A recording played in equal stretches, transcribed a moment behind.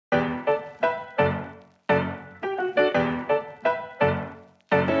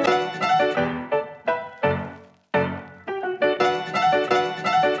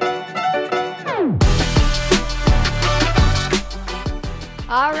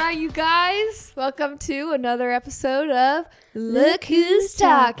right, you guys. Welcome to another episode of Look Who's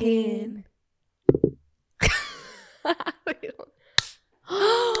Talking.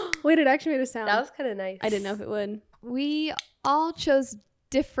 Wait, it actually made a sound. That was kind of nice. I didn't know if it would. We all chose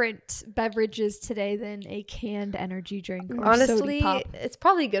different beverages today than a canned energy drink or Honestly, soda pop. it's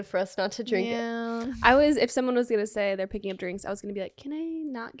probably good for us not to drink it. If someone was going to say they're picking up drinks, I was going to be like, can I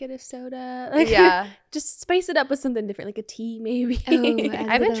not get a soda? Like, Yeah. Just spice it up with something different, like a tea maybe.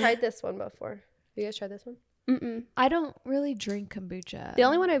 I haven't tried this one before. Have you guys tried this one? Mm-mm. I don't really drink kombucha. The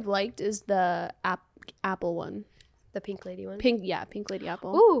only one I've liked is the apple one. The pink lady one? Pink lady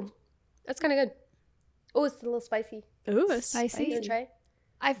apple. Ooh, that's kind of good. Oh, it's a little spicy. Ooh, it's Spicy. You want to try it?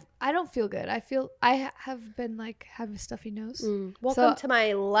 I don't feel good. I have been like having a stuffy nose. Welcome to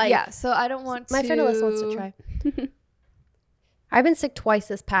my life. Yeah, so I don't want My friend Alyssa wants to try. I've been sick twice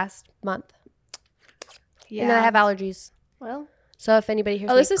this past month. Yeah. And then I have allergies. Well, So if anybody hears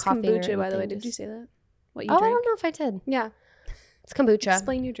this me is coughing kombucha, or by the way. anything, Did you just- say that? What you Oh, I drank? don't know if I did. Yeah. It's kombucha.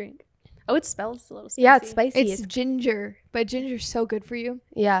 Explain your drink. Oh, it smells a little spicy. Yeah, it's spicy. It's ginger, but ginger's so good for you.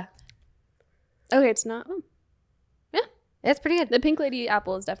 Yeah. Okay, it's not. Oh. It's pretty good. The pink lady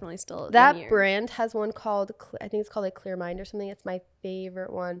apple is definitely still That in here. brand has one called, I think it's called like Clear Mind or something. It's my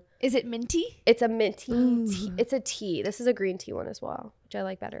favorite one. Is it minty? It's a minty Ooh. tea. It's a tea. This is a green tea one as well, which I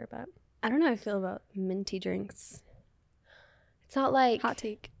like better, but I don't know how I feel about minty drinks. it's not like Hot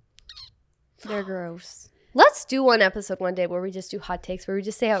take. They're gross. Let's do one episode one day where we just do hot takes, where we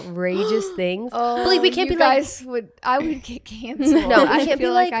just say outrageous things. Oh, But, like, we can't you be like- guys I would get canceled. No, we I can't be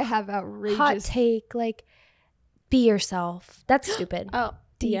feel like like I have outrageous. Hot take, like be yourself. That's stupid. Oh,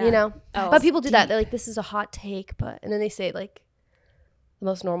 yeah. You know? Oh. But people do that. They're like, this is a hot take, and then they say like the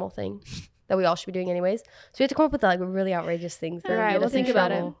most normal thing that we all should be doing anyways. So we have to come up with like really outrageous things. All right, we'll think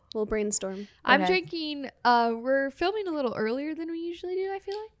about it. We'll brainstorm. I'm Okay. drinking. We're filming a little earlier than we usually do. I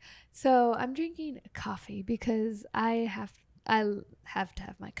feel like, so I'm drinking coffee because I have to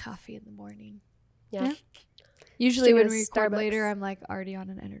have my coffee in the morning. Yeah. Usually Stick when with we record Starbucks. later, I'm like already on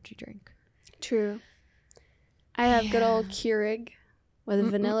an energy drink. True. I have good old Keurig with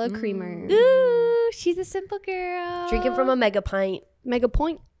vanilla creamer. Ooh, she's a simple girl. Drinking from a mega pint. Mega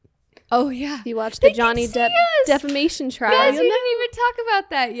point. Oh yeah. If you watch They the can Johnny see Depp us! defamation trial, Guys, we you'll didn't even talk about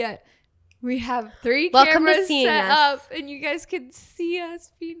that yet. We have 3 Welcome to cameras seeing set us. up, and you guys can see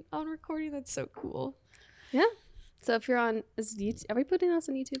us being on recording. That's so cool. know. So if you're on, are we putting this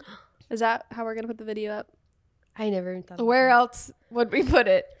on YouTube? Is that how we're gonna put the video up? I never even thought of Where that. else would we put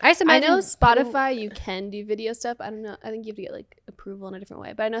it? I just I imagine know Spotify, you can do video stuff. I don't know. I think you have to get like approval in a different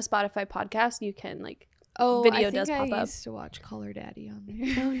way. But I know Spotify podcast, you can like. Oh, Video I think does I pop up. used to watch Caller Daddy on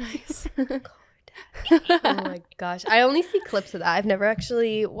there. Oh, nice. Oh my gosh. I only see clips of that. I've never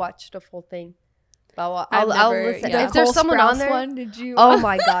actually watched a full thing. But I'll never- listen. yeah. If there's someone on there. One, did you? Oh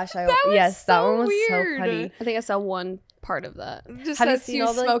my gosh. That was yes, that so one was weird. so funny. I think I saw one part of that. Just Have you that's seen you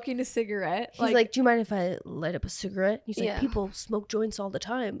all the, like- smoking a cigarette. He's like, do you mind if I light up a cigarette? He's like, Yeah. people smoke joints all the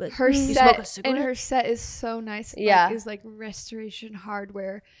time, but her you smoke a set, cigarette? and her set is so nice. Yeah. Like, is like Restoration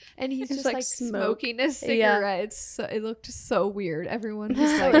Hardware, and he's It's just like like smoke. smoking a cigarette. It's so, it looked so weird. Everyone was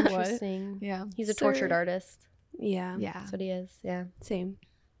so like, what? interesting. Yeah, He's a Sir. tortured artist. Yeah. yeah. That's what he is. Yeah. Same.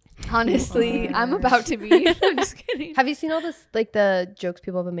 Honestly, I'm about to be. I'm just kidding. Have you seen all this, like the jokes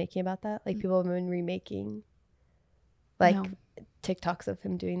people have been making about that? Like people have been remaking, like No. TikToks of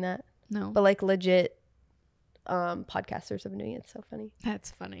him doing that, No, but like legit podcasters have been doing it. It's so funny. that's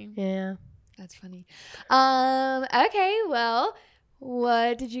funny. Yeah. That's funny. Okay, well,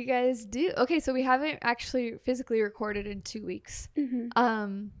 what did you guys do? Okay, so we haven't actually physically recorded in 2 weeks.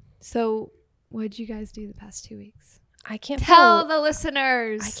 Mm-hmm. So what did you guys do the past 2 weeks? I can't Tell the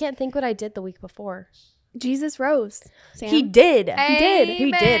listeners. I can't think what I did the week before. Jesus rose. Sam? He did. Hey. He did.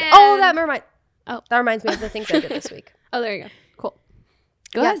 He did. Amen. Oh, that reminds me of the things I did this week. Oh, there you go. Cool.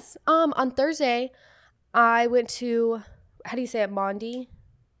 Go ahead. Yes. On Thursday, I went to, how do you say it, Maundy?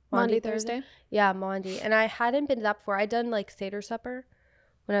 Monday, Thursday. Yeah, Maundy. And I hadn't been to that before. I'd done like Seder supper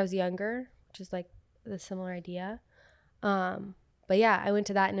when I was younger, which is like the similar idea. But yeah, I went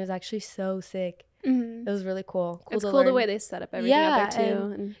to that and it was actually so sick. Mm-hmm. It was really cool. It's to cool the learn. way they set up everything up there too.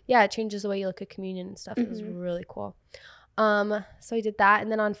 and- And Yeah, it changes the way you look at communion and stuff. It was Mhm. really cool. So I did that,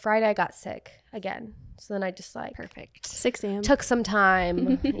 and then on Friday I got sick again. So then I just like Perfect. 6 a.m. took some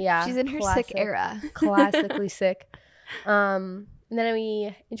time. Yeah, She's in her sick era. classically sick. And then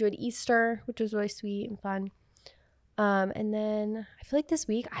we enjoyed Easter, which was really sweet and fun. And then I feel like this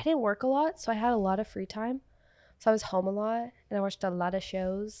week I didn't work a lot, so I had a lot of free time. So I was home a lot, and I watched a lot of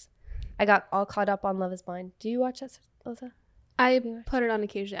shows. I got all caught up on Love Is Blind. Do you watch that, Elsa? I put it on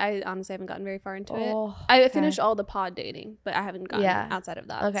occasionally. I honestly haven't gotten very far into it. Oh, I okay. finished all the pod dating, but I haven't gotten Yeah. outside of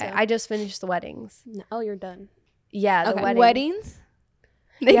that. Okay, so. I just finished the weddings. No, oh, you're done. Yeah, the Okay. weddings.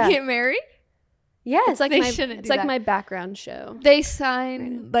 They Yeah. get married. Yes. It's like They my shouldn't it's do like that. my background show. They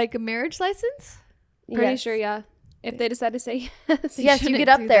sign like a marriage license. Pretty yes. sure, yeah. If they decide to say yes. You Yes, you shouldn't get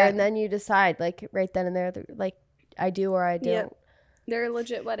up do there that. and then you decide, like right then and there, like I do or I don't. Yep. They're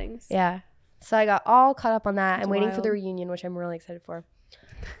legit weddings. Yeah. So I got all caught up on that. That's I'm waiting for the wild. reunion, which I'm really excited for.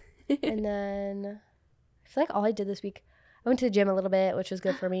 And then I feel like all I did this week, I went to the gym a little bit, which was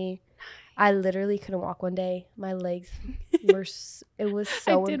good for me. I literally couldn't walk one day. My legs were, it was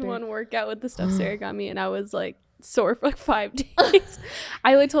so I did embar- one workout with the stuff Sarah got me, and I was like sore for like 5 days.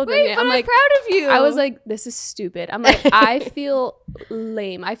 I like told Wait, Remy, but I'm like, proud of you. I was like, this is stupid. I'm like, I feel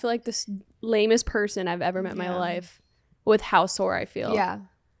lame. I feel like the lamest person I've ever met in my Yeah. life with how sore I feel. yeah.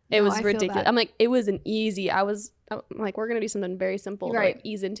 It No, was I feel ridiculous. that. I'm like, it was an easy. I'm like, we're gonna do something very simple to Right. like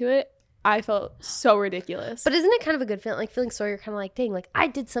ease into it. I felt so ridiculous. But isn't it kind of a good feeling? Like feeling sore, you're kind of like, dang, like I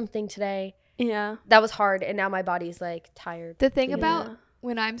did something today yeah, that was hard, and now my body's like tired. The thing Yeah. about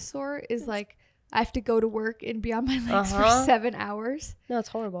when I'm sore is like I have to go to work and be on my legs for Uh-huh. 7 hours No, it's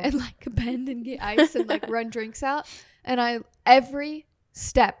horrible. and like bend and get ice and like run drinks out. And every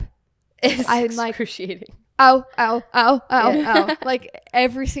step, It's I'm like, excruciating. ow, ow, ow, ow, Yeah. ow. Like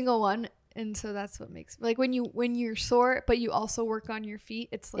every single one. And so that's what makes like when you're sore, but you also work on your feet.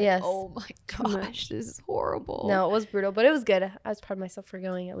 It's like, Yes. oh my much. gosh, this is horrible. No, it was brutal, but it was good. I was proud of myself for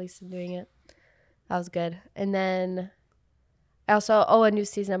going, at least, and doing it. That was good. And then I also, a new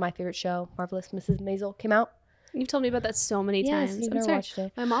season of my favorite show, Marvelous Mrs. Maisel, came out. you've told me about that so many Yes, times. you've I'm never sorry. watched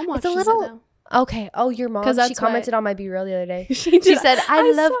it. My mom watches It's a little. it though. Okay. Oh, your mom. 'Cause She that's why- commented on my B-Reel the other day. She She said,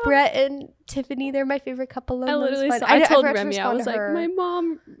 I love saw- Brett and Tiffany. They're my favorite couple. I literally fun. saw. I told forgot to Remy, I respond was to like, her. my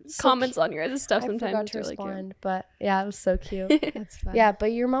mom So comments on your guys' stuff I sometimes. forgot It's to really respond, but yeah, it was so cute. cute. That's fun. Yeah,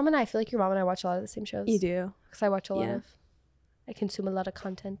 but your mom and I feel like your mom and I watch a lot of the same shows. You do. Because I watch a lot Yeah. of, I consume a lot of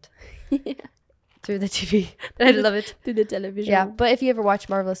content Yeah. through the TV. I love it. Through the television. Yeah, but if you ever watch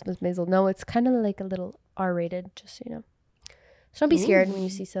Marvelous Miss Maisel, no, it's kind of like a little R-rated, just so you know. So don't be scared when you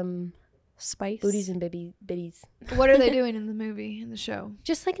see some Spice. booties and biddies. What are they doing in the movie, in the show?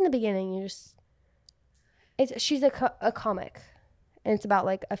 Just like in the beginning, she's a comic, and it's about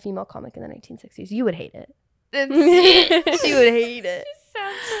like a female comic in the 1960s. You would hate it. She would hate it.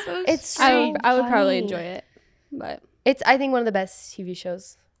 Sounds so It's strange. so I would probably funny. enjoy it, but It's, I think, one of the best TV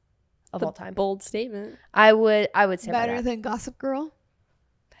shows of all time. bold statement. I would say better that. than Gossip Girl.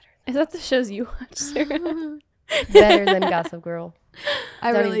 Is that the shows you watch, Sarah? Better than Gossip Girl.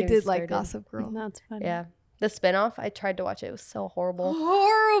 I Don't really even get me did like started. Gossip Girl. That's funny. Yeah, the spinoff. I tried to watch it. It was so horrible.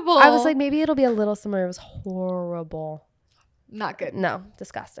 Horrible. I was like, maybe it'll be a little similar. It was horrible. not good. No,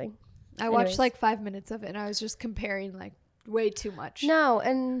 disgusting. I watched Anyways. like 5 minutes of it and I was just comparing like way too much. No,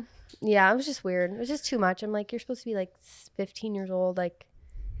 and yeah, it was just weird. It was just too much. I'm like, you're supposed to be like 15 years old. Like,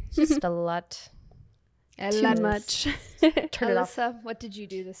 it's just a lot. Too much. Turn it off. Alyssa, what did you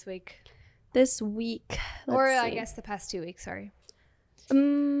do this week? This week, Or let's I see. guess the past 2 weeks, sorry.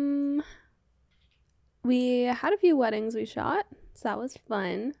 We had a few weddings we shot, so that was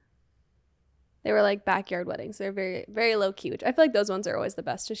fun. They were like backyard weddings. They're very, very low key, which I feel like those ones are always the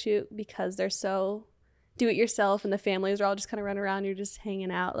best to shoot because they're so do it yourself and the families are all just kind of running around. You're just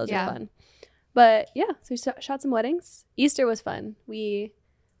hanging out. Those Yeah. are fun. But yeah, so we shot some weddings. Easter was fun. We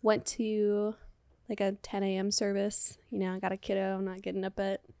went to like a 10 a.m. service. You know, I got a kiddo. I'm not getting up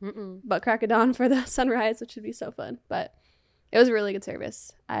at butt crack of dawn for the sunrise, which would be so fun. But it was a really good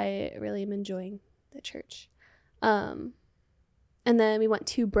service. I really am enjoying the church. And then we went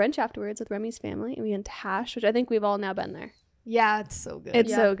to brunch afterwards with Remy's family, and we went to Hash, which I think we've all now been there. Yeah, it's so good. It's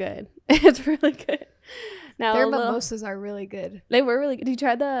Yeah. so good. It's really good. Now Their a little- mimosas are really good. they were really good. Did you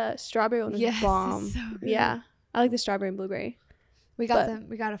try the strawberry one? It was Yes, bomb. it's so good. Yeah, I like the strawberry and blueberry. We got But- them.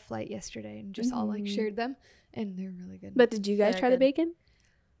 We got a flight yesterday and just all like shared them, and they're really good. But did you guys They're try the good. bacon?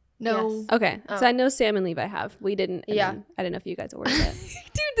 no, Yes. Okay, Oh. so I know Sam and Levi have. We didn't. and Yeah. then I didn't know if you guys ordered it.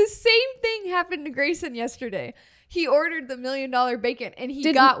 dude, the same thing happened to Grayson yesterday. He ordered the $1 million bacon and he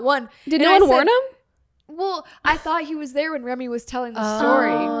Did- got one. Did And no I one said- warn him? Well, I thought he was there when Remy was telling the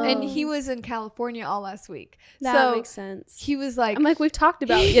story, Oh. and he was in California all last week. That so makes sense. he was like, I'm like, we've talked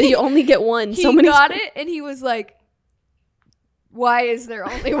about it. Yeah, you only get one. he So many got it, and he was like, "Why is there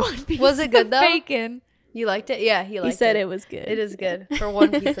only one piece Was it good, of though? bacon?" You liked it? Yeah, he He liked said it. it was good. It is good for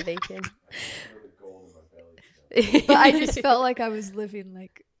one piece of bacon. But I just felt like I was living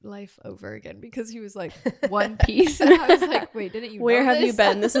like life over again because he was like one piece, and I was like, "Wait, didn't you? Where know have you this?"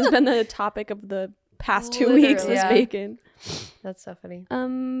 been? This has been the topic of the past 2 Literally, weeks. This yeah. bacon. That's so funny.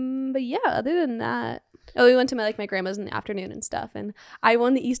 But yeah, other than that, Oh, we went to my grandma's in the afternoon and stuff, and I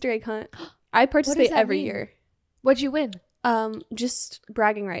won the Easter egg hunt. I participate that every mean? year. What'd you win? Just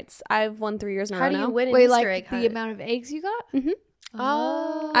bragging rights. I've won 3 years in a row How do now. you win an Wait, Easter like egg the hunt? amount of eggs you got? Mhm.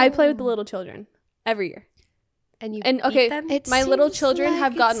 Oh. I play with the little children every year. And you And, okay, eat them? It my little seems children like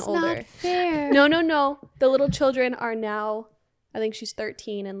have gotten it's older. Not fair. No. The little children are now, I think she's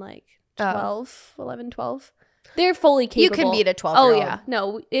 13 and like Oh. 12, 11, 12. They're fully capable. You can beat a 12 Oh year old. yeah.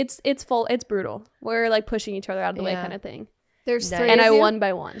 No, it's full. It's brutal. We're like pushing each other out of the way Yeah. kind of thing. There's Nice. 3 And of I you? won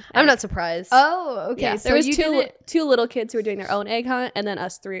by 1. I'm not surprised. Oh, okay. Yeah, So there was you didn't. two little kids who were doing their own egg hunt, and then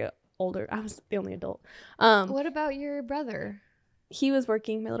us 3 older. I was the only adult. What about your brother, He was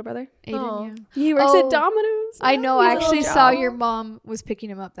working. My little brother. Aiden? Oh. Yeah. He works Oh, at Domino's. I know. I He's a little actually saw job. your mom was picking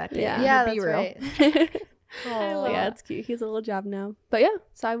him up that day. Yeah. in Yeah, her that's B-roll. right. Aw. Yeah, it's cute. He's a little job now. But yeah,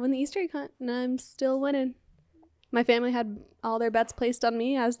 so I won the Easter egg hunt, and I'm still winning. My family had all their bets placed on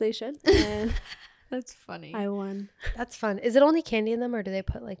me, as they should, and That's funny. I won. That's fun. Is it only candy in them, or do they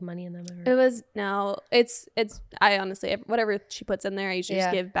put like money in them? It was no. It's. I honestly, whatever she puts in there, I usually Yeah.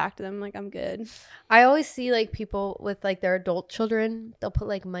 just give back to them. Like I'm good. I always see like people with like their adult children. They'll put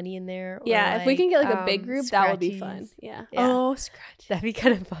like money in there. Or, Yeah, if we can get like a big group, that would be fun. scratchies. Yeah. Yeah. Oh, scratch. That'd be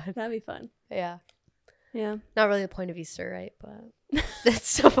kind of fun. That'd be fun. Yeah. Yeah. Not really the point of Easter, right? But that's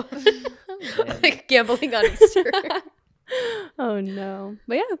so fun. Like gambling on Easter. Oh no.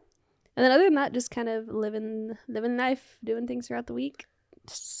 But yeah. And then other than that, just kind of living life, doing things throughout the week.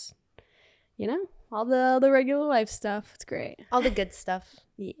 Just all the regular life stuff. It's great. All the good stuff.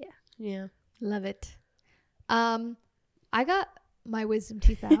 Yeah. Yeah. Love it. I got my wisdom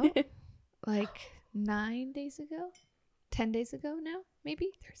teeth out like 9 days ago, 10 days ago now,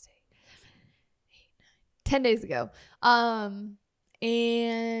 maybe Thursday, 10 days ago.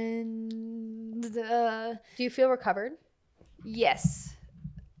 And Do you feel recovered? yes.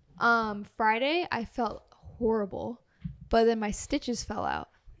 Friday I felt horrible, but then my stitches fell out.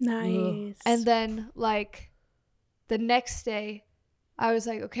 Nice. And then like the next day I was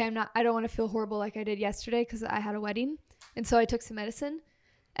like, okay, I don't want to feel horrible like I did yesterday because I had a wedding. And so I took some medicine,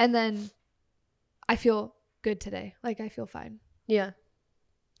 and then I feel good today. Like I feel fine. Yeah.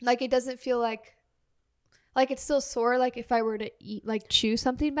 Like it doesn't feel like it's still sore. Like if I were to eat, like chew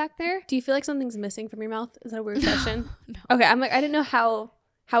something back there. do you feel like something's missing from your mouth? Is that a weird question? No. Okay, I'm like, I didn't know how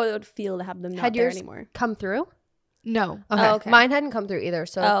it would feel to have them not Had there yours anymore. come through? No. Okay. Oh, okay. Mine hadn't come through either.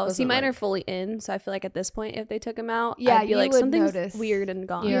 So Oh, see, mine are fully in, so I feel like at this point, if they took them out, Yeah, I'd be you like, would something's notice. weird and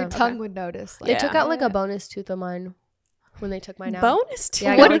gone. Yeah. Your Okay. tongue would notice. They Like, took Yeah. out like a bonus tooth of mine when they took mine out. Bonus tooth.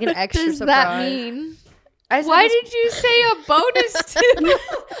 Yeah, I What got like an extra does surprise. that mean? I just Why had this- did you say a bonus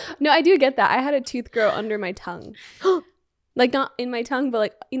tooth? No, I do get that. I had a tooth grow under my tongue. Like, not in my tongue, but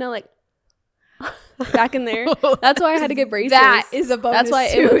like, like back in there. That's why I had to get braces. That is a bonus That's why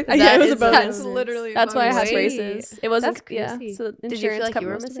tooth. it was a is bonus. That's literally a That's why I had bonus. braces. It wasn't, That's yeah. crazy. So Did you feel like covered you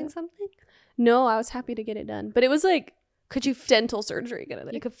were most of missing it. something? No, I was happy to get it done. But it was like Could you dental surgery kind of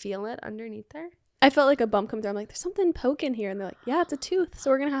thing. you could feel it underneath there? I felt like a bump come through. I'm like, there's something poking here. And they're like, yeah, it's a tooth. So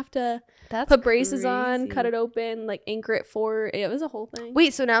we're going to have to That's put braces on, cut crazy. it open, like anchor it for. It was a whole thing.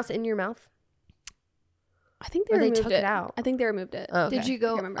 Wait, so now it's in your mouth? I think they Or they removed took it. it out? I think they removed it. Oh, okay. Did you I go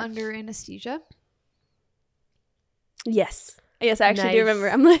can't remember. under anesthesia? Yes. Yes, I actually do Nice. remember.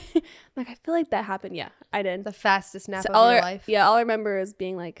 I'm like, I feel like that happened. Yeah, I did. The fastest nap So of all your I- life? Yeah, all I remember is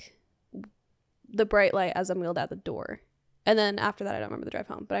being like the bright light as I'm wheeled out the door. And then after that, I don't remember the drive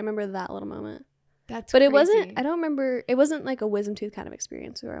home. But I remember that little moment. That's But it crazy. wasn't, I don't remember, it wasn't like a wisdom tooth kind of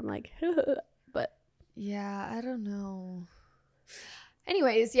experience where I'm like, but Yeah, I don't know.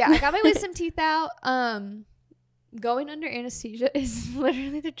 Anyways, yeah, I got my wisdom teeth out. Going under anesthesia is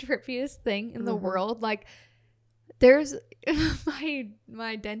literally the trippiest thing in the Mhm. world. Like, there's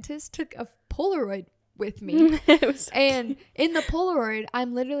my dentist took a Polaroid with me, it was so and in the Polaroid,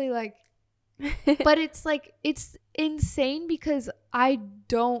 I'm literally like, but it's like it's insane because I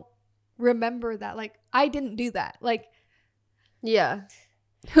don't remember that. Like, I didn't do that. Like, Yeah.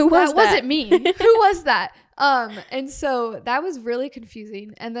 Who was that that? wasn't me. Who was that? And so that was really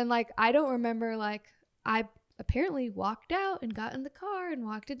confusing. And then like I don't remember, like I apparently walked out and got in the car and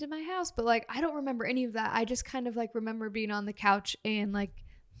walked into my house, but like I don't remember any of that. I just kind of like remember being on the couch and like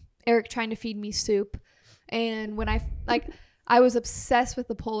Eric trying to feed me soup. And when I was obsessed with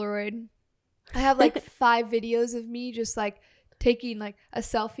the Polaroid. I have like 5 videos of me just like taking like a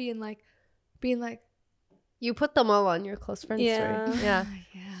selfie and like being like, You put them all on your close friends Yeah. story. Yeah.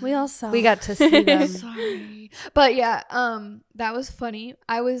 yeah. We all saw. We got to see them. Sorry. But yeah, that was funny.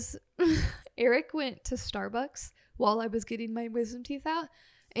 Eric went to Starbucks while I was getting my wisdom teeth out,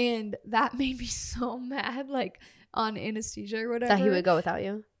 and that made me so mad, like on anesthesia or whatever. That he would go without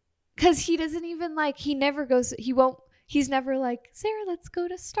you. because he doesn't even like, he never goes, he's never like, Sarah, let's go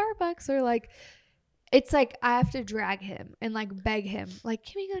to Starbucks, or like, it's like I have to drag him and like beg him, like,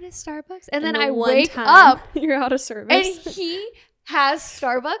 can we go to Starbucks? And then I wake up, you're out of and service. he has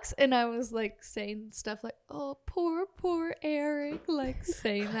Starbucks, and I was like saying stuff like, oh, poor Eric, like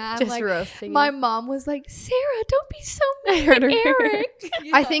saying that. Just like, roasting. my mom was like, Sarah, don't be so I mean heard to her. Eric.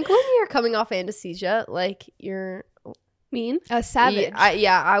 I think when you're coming off anesthesia, like you're Mean. a savage.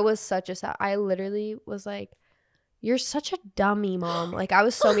 I was such a I literally was like, you're such a dummy, mom. Like I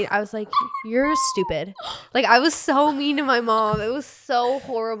was so mean. I was like, you're stupid. Like I was so mean to my mom. It was so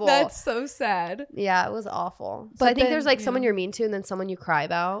horrible. That's so sad. Yeah, it was awful. So But I think then, there's like yeah. someone you're mean to and then someone you cry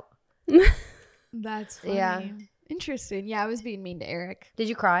about. That's funny. Yeah. Interesting. Yeah, I was being mean to Eric. Did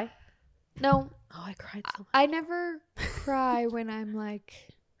you cry? No, Oh, I cried so much. I never cry when I'm like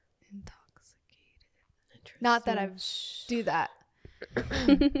intoxicated. Not that I do that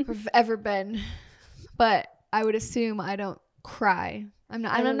or ever been, but I would assume I don't cry. I'm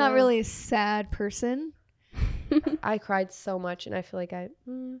I don't not know. really a sad person. I cried so much, and I feel like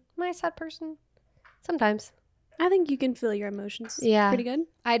am I a sad person? Sometimes. I think you can feel your emotions. Yeah. Pretty good.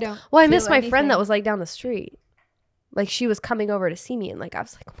 I don't. Well, I feel miss my friend that anything. was like down the street. Like she was coming over to see me, and like I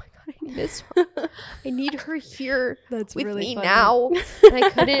was like, oh my god, I miss her. I need her here That's with really me funny. now. And I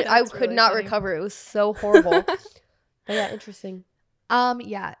couldn't. I That's could really not funny. recover. It was so horrible. But yeah, interesting.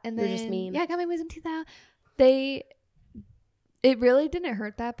 Yeah, and You're then just mean. yeah, I got my wisdom teeth out. It really didn't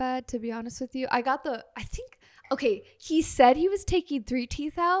hurt that bad, to be honest with you. I think okay, he said he was taking 3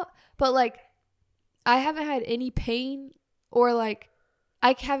 teeth out, but like I haven't had any pain, or like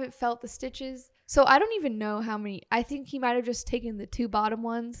I haven't felt the stitches. So I don't even know how many. I think he might have just taken the 2 bottom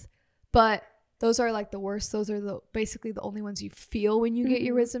ones, but those are like the worst. Those are basically the only ones you feel when you get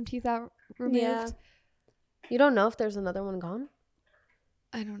your wisdom teeth out removed. Yeah. You don't know if there's another one gone?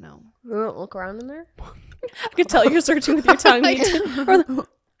 I don't know. We won't look around in there. I could tell you're searching with your tongue. Like-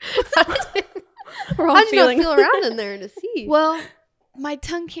 We're all How'd you not feeling. feel around in there to see? Well, my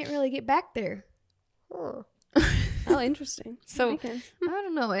tongue can't really get back there. Oh. Oh, interesting. So Okay. I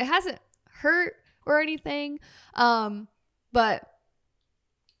don't know. It hasn't hurt or anything. But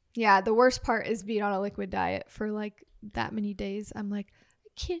yeah, the worst part is being on a liquid diet for like that many days. I'm like, I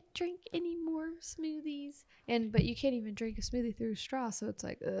can't drink any more smoothies. But you can't even drink a smoothie through a straw, so it's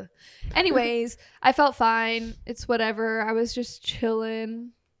like, ugh. Anyways, I felt fine. It's whatever. I was just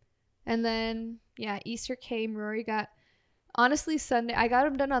chilling. And then yeah, Easter came. Rory got, honestly, Sunday, I got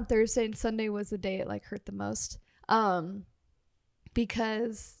him done on Thursday, and Sunday was the day it like hurt the most.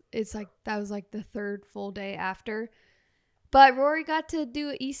 Because it's like that was like the 3rd full day after. But Rory got to do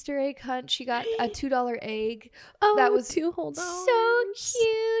an Easter egg hunt. She got a $2 egg. Oh, That was 2 whole dollars. So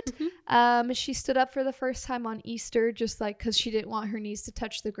cute. She stood up for the first time on Easter, just like because she didn't want her knees to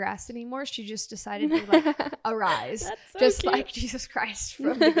touch the grass anymore. She just decided to like arise, That's so just cute. like Jesus Christ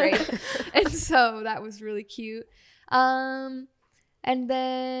from the grave. And so that was really cute. And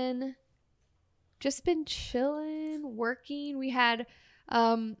then just been chilling, working. We had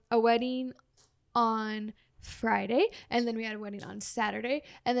a wedding on Friday, and then we had a wedding on Saturday,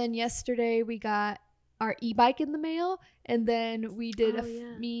 and then yesterday we got our e-bike in the mail, and then we did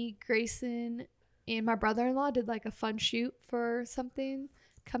me, Grayson, and my brother-in-law did like a fun shoot for something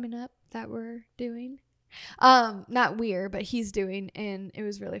coming up that we're doing. Not we're, but he's doing, and it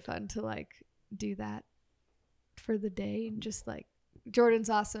was really fun to like do that for the day, and just like Jordan's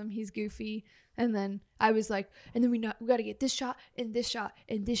awesome, he's goofy. And then I was like, and then we got to get this shot and this shot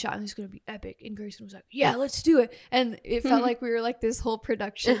and this shot, and it's gonna be epic. And Grayson was like, yeah, let's do it. And it felt like we were like this whole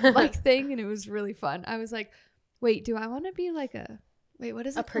production like thing, and it was really fun. I was like, wait, do I want to be like what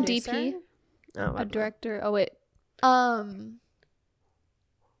is it A called? producer? DP? Oh, A director. Oh, wait.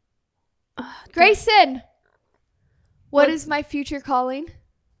 Grayson, what is my future calling?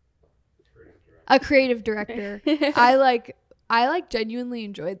 A creative director. I genuinely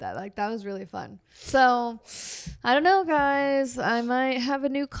enjoyed that. Like, that was really fun. So I don't know, guys, I might have a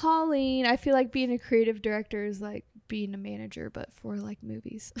new calling. I feel like being a creative director is like being a manager, but for like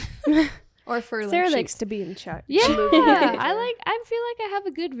movies. Or for like Sarah shoots. likes to be in charge. Yeah, movie manager. I feel like I have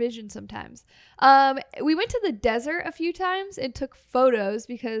a good vision sometimes. We went to the desert a few times and took photos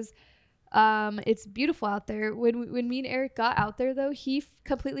because it's beautiful out there. When me and Eric got out there, though, he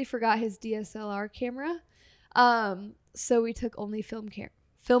completely forgot his DSLR camera. So we took only film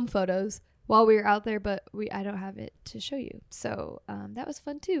photos while we were out there, but I don't have it to show you. So that was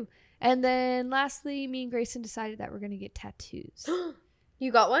fun too. And then lastly, me and Grayson decided that we're gonna get tattoos.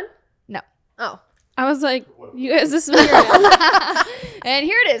 You got one? No. Oh. I was like, you guys, this is weird. And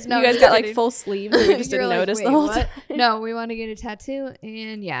here it is. No, you guys just got like kidding. full sleeves and you just You're didn't like, notice "Wait, the whole what?" time. No, we want to get a tattoo,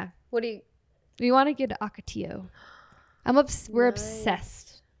 and yeah, What do you? We want to get Ocotillo. We're Nice.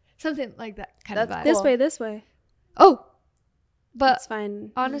 obsessed. Something like that kind That's of vibe. cool. This way. Oh, but That's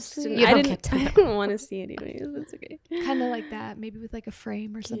fine. honestly, You I don't didn't. get to I know. didn't want to see anyways. It's okay. kind of like that, maybe with like a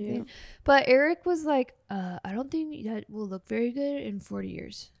frame or something. Cute. But Eric was like, I don't think that will look very good in 40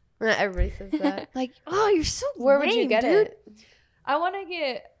 years. Everybody says that. Like, oh, you're so Where would you lame, get dude. it? I want to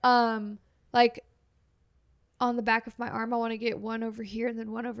get like on the back of my arm. I want to get one over here and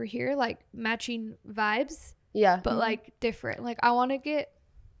then one over here, like matching vibes, Yeah. but like different. Like I want to get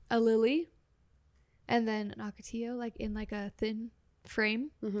a lily and then an Ocotillo, like in like a thin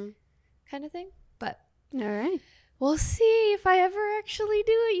frame kind of thing. But All right. we'll see if I ever actually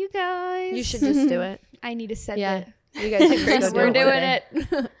do it, you guys. You should just do it. I need to send Yeah. it. You guys should just go We're do doing today.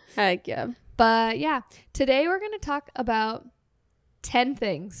 it. Heck yeah. But yeah, today we're going to talk about 10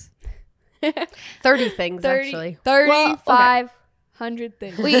 things. 30 things, actually. 3,500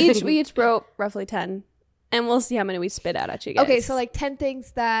 things. we each wrote roughly 10, and we'll see how many we spit out at you guys. Okay, so like 10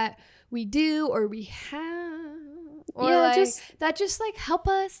 things that we do or we have, or Yeah, like just- that just like help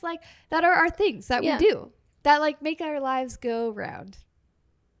us, like that are our things that Yeah. we do that like make our lives go round.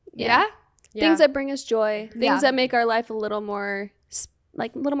 Yeah. Yeah? Things that bring us joy, things Yeah. that make our life a little more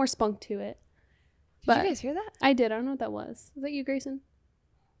like a little more spunk to it. Did But you guys hear that? I did. I don't know what that was. Was that you, Grayson?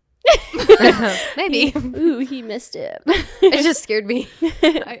 Maybe. Ooh, he missed it. It just scared me.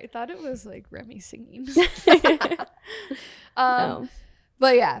 I thought it was like Remy singing. No.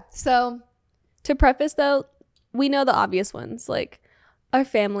 But yeah, so To preface though, we know the obvious ones like our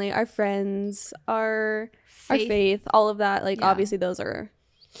family, our friends, our faith, all of that. Like Yeah. obviously those are,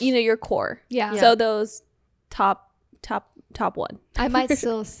 your core. yeah. So those top one. I might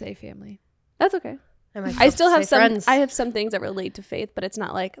still say family. That's okay. might I still have say some. friends. I have some things that relate to faith, but it's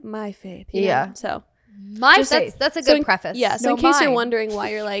not like my faith. you know? Yeah. So My faith. That's a So good preface. yeah. So No, in case you're mine. wondering why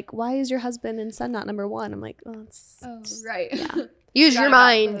you're like, why is your husband and son not number one? I'm like, well, it's Oh, right. Yeah. Use Forgot your about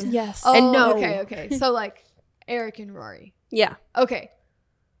mind. those. yes. Oh, And no. Okay. So like Eric and Rory. Yeah. Okay.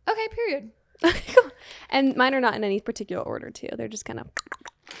 Period. Okay. Cool. And mine are not in any particular order too. They're just kind of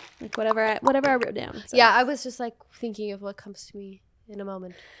like whatever I wrote down. So. Yeah, I was just like thinking of what comes to me in a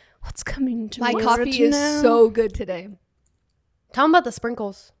moment. What's coming to My my coffee is so good today. Tell them about the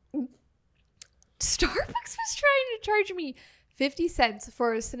sprinkles. Starbucks was trying to charge me 50 cents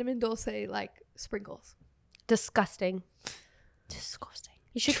for a cinnamon dulce like sprinkles. Disgusting. disgusting.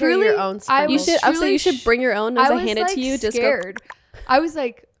 You should Truly, create your own I sprinkles. You was should. I would say truly you should bring your own as I hand it like to you. Just go. scared. I was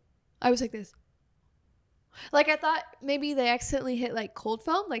like this. Like I thought maybe they accidentally hit like cold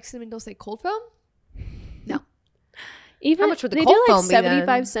foam, like cinnamon dulce cold foam. Even How much would the they cold do like foam be then?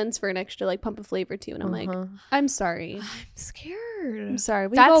 75 cents for an extra like pump of flavor too, and I'm like, I'm sorry. I'm scared. I'm sorry.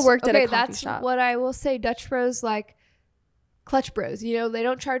 We've all worked at a coffee that's shop. what I will say. Dutch Bros like Clutch Bros. You know, they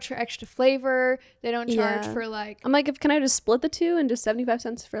don't charge for extra flavor. They don't charge Yeah. for like. I'm like, can I just split the two and just 75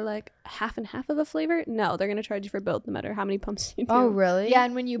 cents for like half and half of a flavor? No, they're gonna charge you for both, no matter how many pumps you do. Oh, really? Yeah,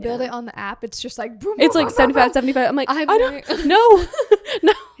 and when you build Yeah. it on the app, it's just like boom, It's boom, like boom, boom, 75. I'm like, I'm I very- don't no,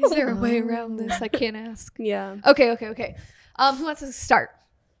 no. boom. Is there a way around this? I can't ask. Yeah. Okay. Who wants to start?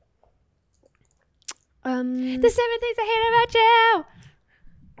 The 7 things I hate about you.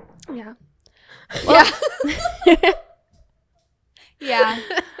 Yeah. Yeah. Yeah.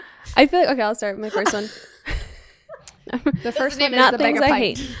 I feel like okay. I'll start with my first one. The first one is Not the things mega I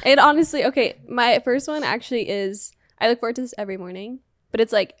pint. hate. It honestly, okay. My first one actually is I look forward to this every morning, but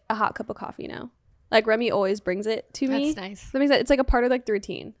it's like a hot cup of coffee now. Like Remy always brings it to me. That's nice. That makes sense. It's like a part of like the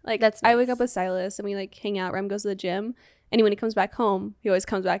routine. Like That's I wake nice. up with Silas and we like hang out. Rem goes to the gym, and when he comes back home, he always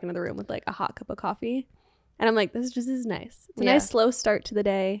comes back into the room with like a hot cup of coffee, and I'm like, this is nice. It's a Yeah. nice slow start to the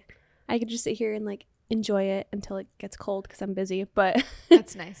day. I could just sit here and like enjoy it until it gets cold because I'm busy. But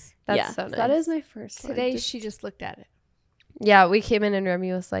That's nice. That's yeah, so nice. that is my first one. Today Just- she just looked at it. Yeah, we came in and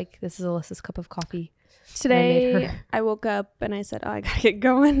Remy was like, this is Alyssa's cup of coffee. today made her. I woke up and I said, oh, I gotta get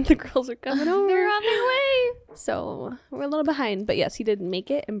going. The girls are coming over. They're on their way. So we're a little behind, but yes, he did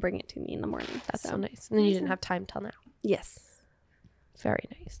make it and bring it to me in the morning. That's so nice. And then you didn't have time till now. Yes, Very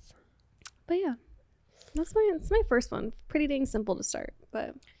nice. but yeah, that's my first one. Pretty dang simple to start,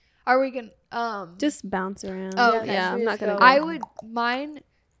 but Are we gonna just bounce around. Oh, okay. Yeah, I'm We not just gonna. go. Go. I would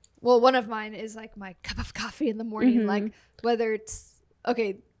one of mine is like my cup of coffee in the morning, Mhm. like whether it's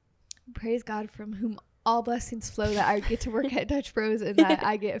okay, praise God from whom all blessings flow that I get to work at Dutch Bros and that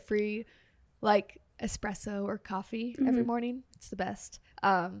I get a free like espresso or coffee every Mhm. morning. It's the best.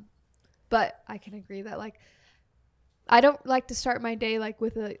 But I can agree that like I don't like to start my day like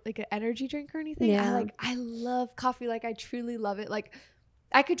with an energy drink or anything. Yeah. I love coffee. Like I truly love it. Like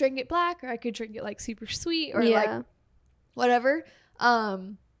I could drink it black or I could drink it like super sweet or like whatever.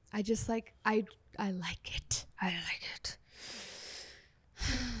 I just like I like it. I like it.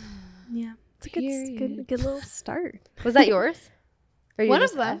 Yeah. It's a good little start. Was that yours? Or you One of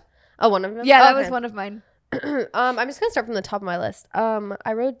just them. Oh, one of them? Yeah, that Okay. was one of mine. I'm just gonna start from the top of my list.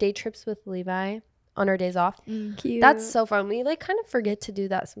 I rode day trips with Levi on our days off. Cute. That's so fun. We like kind of forget to do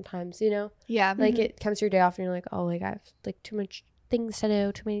that sometimes, you know? Yeah. Like it comes to your day off and you're like, oh, like I have like too much things to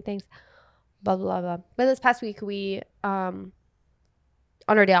do, too many things, blah blah blah. But this past week we on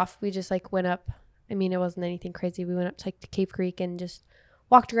our day off we just like went up. I mean, it wasn't anything crazy. We went up to like to Cave Creek and just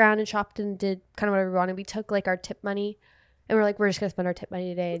walked around and shopped and did kind of whatever we wanted. We took like our tip money and we're like, we're just gonna spend our tip money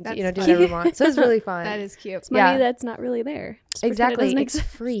today and That's do cute. whatever we want. So it was really fun. That is cute. It's money Yeah. that's not really there. Just pretend it Exactly. doesn't It's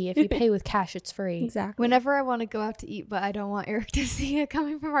exist. free. If you pay with cash, it's free. Exactly. Whenever I want to go out to eat, but I don't want Eric to see it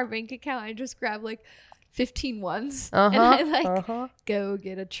coming from our bank account, I just grab like 15 ones and I like go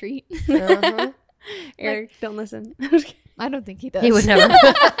get a treat. Eric, don't listen. I don't think he does. He would never.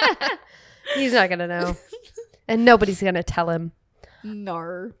 He's not gonna know, and nobody's gonna tell him.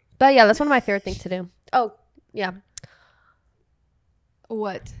 Nar. But yeah, that's one of my favorite things to do. Oh yeah,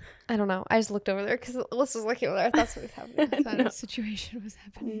 What? I don't know. I just looked over there because Alyssa's looking over there. I thought something was happening. I thought No. a situation was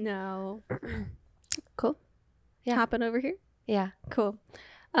happening. No. Cool. Yeah. Hopping over here. Yeah. Cool.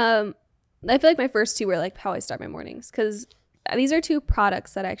 I feel like my first two were like how I start my mornings because these are two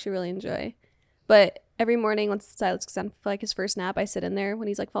products that I actually really enjoy. But every morning once Silas gets done for like his first nap, I sit in there when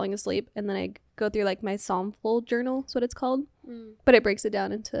he's like falling asleep and then I go through like my Psalmful journal is what it's called. But it breaks it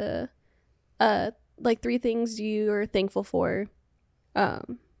down into like 3 things you are thankful for.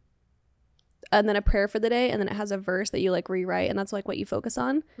 And then a prayer for the day, and then it has a verse that you like rewrite, and that's like what you focus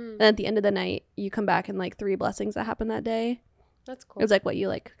on. And at the end of the night, you come back and like 3 blessings that happened that day. That's cool. It was like what you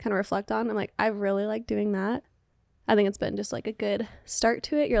like kind of reflect on. I'm like, I really like doing that. I think it's been just like a good start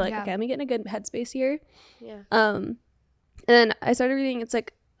to it. You're like, Yeah. okay, I'm getting a good headspace here. Yeah. And then I started reading. It's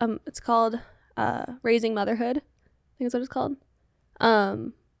like it's called Raising Motherhood. I think that's what it's called.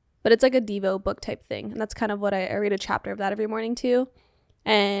 But it's like a Devo book type thing, and that's kind of what I read a chapter of that every morning too.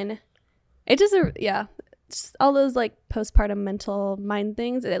 And it just just all those like postpartum mental mind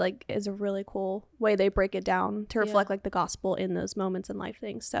things. It like is a really cool way they break it down to reflect like the gospel in those moments in life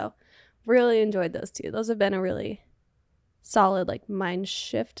things. So really enjoyed those two. Those have been a really solid like mindset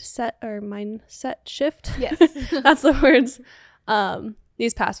shift. Yes. That's the words.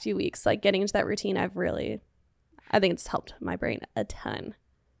 These past few weeks, like getting into that routine, I think it's helped my brain a ton.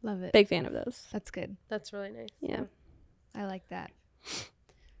 Love it. Big fan of those. That's good. That's really nice. Yeah. I like that.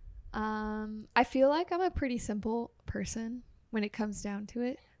 I feel like I'm a pretty simple person when it comes down to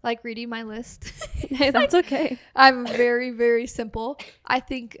it. Like reading my list. Hey, that's okay. I'm very, very simple. I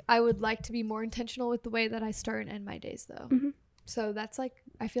think I would like to be more intentional with the way that I start and end my days though. Mhm. So that's like,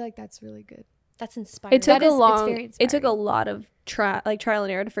 I feel like that's really good. That's inspiring. It took That is- it's very it took a inspiring. lot of trial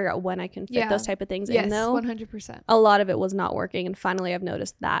and error to figure out when I can fit Yeah. those type of things Yes, in though. 100%. A lot of it was not working, and finally I've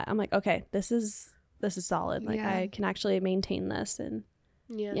noticed that. I'm like, okay, this is solid. Like Yeah. I can actually maintain this, and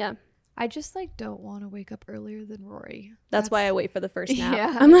yeah. I just like don't want to wake up earlier than Rory. That's why I wait for the first nap.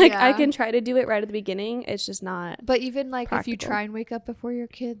 Yeah, I'm like, I yeah. can try to do it right at the beginning. It's just not. But even like if you Practical. try and wake up before your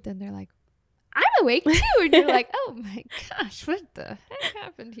kid, then they're like, I'm awake too, and you're like, oh my gosh, what the heck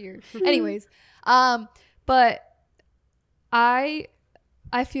happened here? Anyways, but I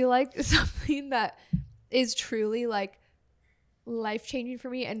feel like something that is truly like life changing for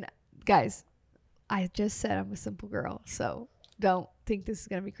me. And guys, I just said I'm a simple girl, so don't think this is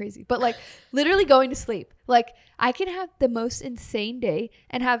gonna be crazy. But like literally going to sleep, like I can have the most insane day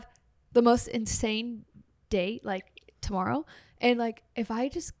and have the most insane day like tomorrow, and like if I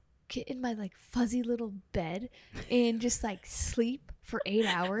just get in my like fuzzy little bed and just like sleep for 8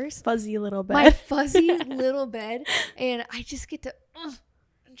 hours, Fuzzy little bed. my fuzzy little bed, and I just get to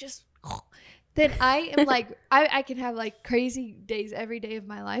just then I am like I can have like crazy days every day of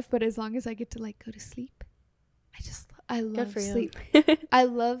my life, but as long as I get to like go to sleep, I love for you. sleep. I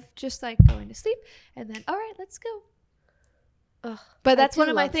love just like going to sleep and then all right, let's go. Ugh, But that's I one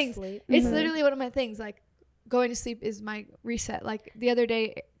do of my love things. sleep. It's Mhm. literally one of my things. Like going to sleep is my reset. Like the other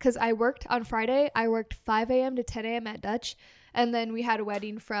day, because I worked on Friday, I worked 5 a.m. to 10 a.m. at Dutch, and then we had a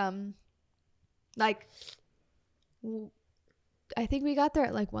wedding from like I think we got there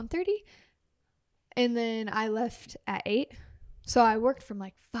at like 1:30, and then I left at 8. So I worked from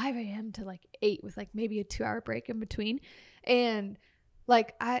like 5 a.m. to like 8 with like maybe a 2-hour break in between. And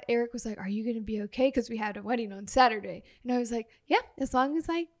like Eric was like, are you going to be okay? Because we had a wedding on Saturday. And I was like, yeah, as long as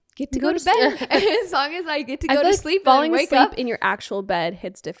I get to go to bed. As long as I get to I go feel to like sleep falling and wake asleep up. in your actual bed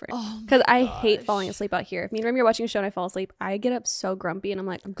hits different. Oh, Because my I hate gosh. falling asleep out here. If me and Remy are watching a show and I fall asleep, I get up so grumpy and I'm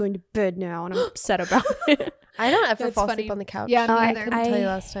like, I'm going to bed now, and I'm upset about it. I don't ever That's fall funny. asleep on the couch. Yeah, me I either. couldn't tell you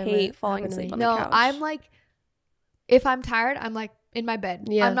last time hate it falling happened to asleep me. on the No, couch. I'm like, if I'm tired, I'm like in my bed.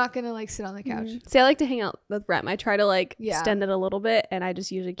 Yeah. I'm not gonna like sit on the couch. See, I like to hang out with Rem. I try to like Yeah. extend it a little bit, and I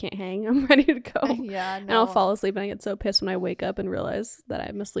just usually can't hang. I'm ready to go. Yeah, And I'll fall asleep, and I get so pissed when I wake up and realize that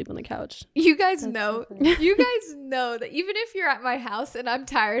I'm asleep on the couch. You guys That's know, so funny. you guys know that even if you're at my house and I'm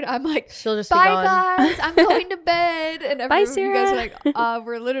tired, I'm like, She'll just be bye gone. guys, I'm going to bed. And Bye, you guys are Sarah. like,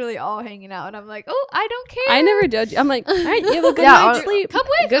 we're literally all hanging out. And I'm like, oh, I don't care. I never judge. I'm like, all right, you have a good Yeah, night's hon- sleep. Come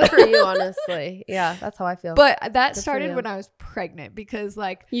with. Good for you, honestly. Yeah, that's how I feel. But that for started you. when I was pregnant because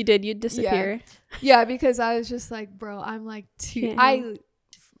like, You'd disappear. yeah, because I was just like, bro, I'm like Can't I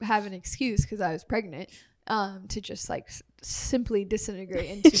have an excuse because I was pregnant to just like simply disintegrate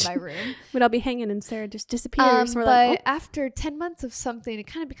into my room. We'd all be hanging, and Sarah just disappears. We're But like, after 10 months of something, it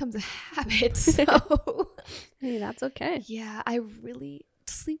kind of becomes a habit. So oh, hey, that's okay. yeah, I really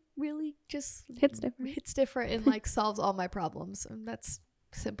sleep really just Hits different. hits different and like solves all my problems. And that's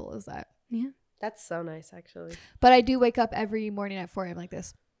simple as that. Yeah. That's so nice, actually. But I do wake up every morning at 4 a.m. like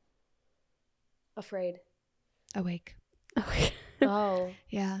this. Afraid. Awake. Okay. Oh.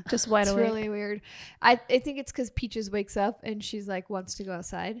 Yeah. Just wide It's awake. really weird. I think it's because Peaches wakes up and she's like wants to go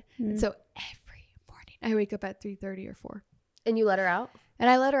outside. Mm. And so every morning I wake up at 3:30 or 4. And you let her out? And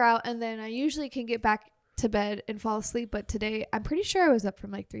I let her out, and then I usually can get back to bed and fall asleep. But today, I'm pretty sure I was up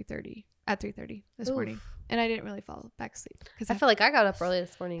from like 3:30 this Oof. morning, and I didn't really fall back asleep because I feel like I got up early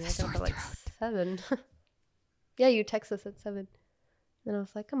this morning. I got Sore up at like throat. 7. Yeah, you text us at 7. Then I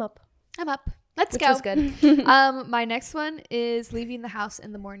was like, I'm up. I'm up. Let's Which go. was good. My next one is leaving the house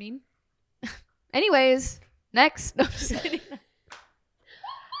in the morning. Anyways, next. No, I'm just kidding.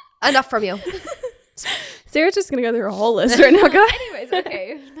 Enough from you. Sarah's just gonna go through a whole list right now, guys. Anyways,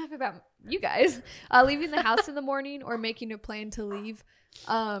 okay. Enough about you guys. Leaving the house in the morning or making a plan to leave.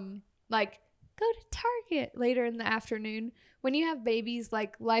 Like go to Target later in the afternoon. When you have babies,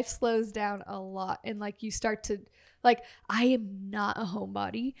 like life slows down a lot, and like you start to like I am not a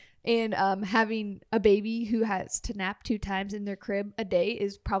homebody, and having a baby who has to nap 2 times in their crib a day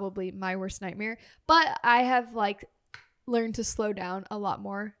is probably my worst nightmare. But I have like learned to slow down a lot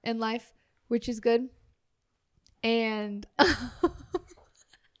more in life, which is good. And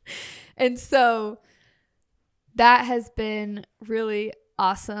and so that has been really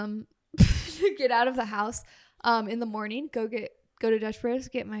awesome to get out of the house in the morning, go to Dutch Bros,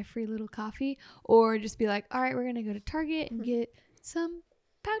 get my free little coffee, or just be like, all right, we're gonna go to Target and get some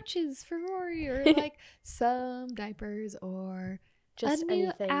pouches for Rory, or like some diapers, or Just a new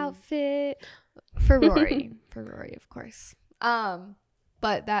anything. outfit for Rory. For Rory, of course.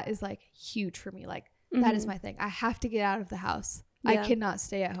 But that is like huge for me. Like that is my thing. I have to get out of the house. I Yeah. cannot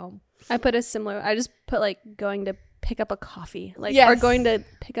stay at home. I just put like going to pick up a coffee, like, or Yes. going to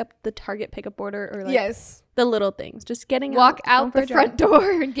pick up the Target pickup order, or like Yes. the little things. Just getting Walk going out for the a drive. front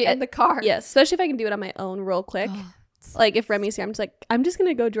door and get in the car. Yes, especially if I can do it on my own real quick. Oh, it's Like if Remy's here, I'm just like, I'm just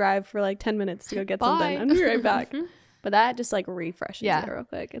gonna go drive for like 10 minutes to go get something. Bye. I'm be right back. But that just like refreshes Yeah. it real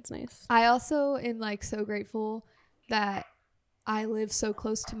quick. It's nice. I also am like so grateful that I live so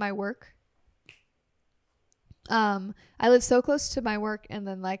close to my work. I live so close to my work, and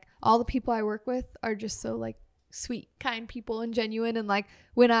then like all the people I work with are just so like sweet, kind people and genuine. And like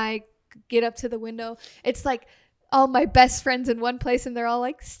when I get up to the window, it's like all my best friends in one place, and they're all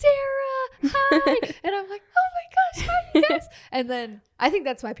like, Sarah, hi. And I'm like, oh my gosh, hi you guys. And then I think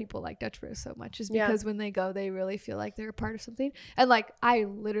that's why people like Dutch Bros so much, is Yeah. because when they go, they really feel like they're a part of something. And like I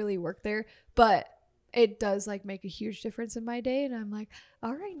literally work there, but it does like make a huge difference in my day. And I'm like,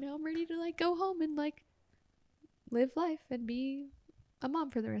 all right, now I'm ready to like go home and like live life and be a mom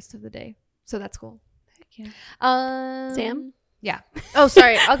for the rest of the day. So that's cool. Yeah. Sam? Yeah. Oh,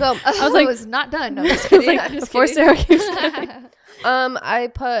 sorry. I'll go. I was like- was not done. No, I'm just I was kidding. like, I'm just before kidding. Sarah keeps going.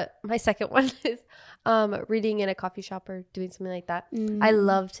 I put my second one is reading in a coffee shop or doing something like that. I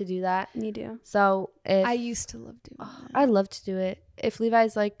love to do that. You do. So if I used to love doing that. I love to do it. If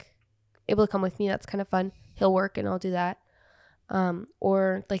Levi's like able to come with me, that's kind of fun. He'll work and I'll do that.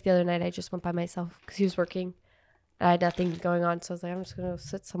 Or like the other night, I just went by myself because he was working. I had nothing going on, so I was like, I'm just gonna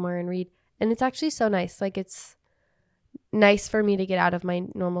sit somewhere and read. And it's actually so nice. Like it's nice for me to get out of my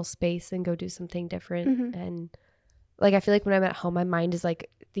normal space and go do something different. Mhm. And like I feel like when I'm at home, my mind is like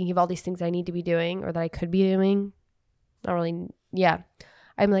thinking of all these things I need to be doing or that I could be doing. Not really. Yeah,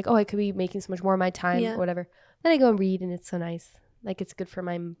 I'm like, oh, I could be making so much more of my time Yeah. or whatever. Then I go and read, and it's so nice. Like it's good for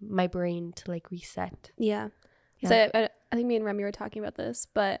my brain to like reset. Yeah. Yeah. So I think me and Remy were talking about this,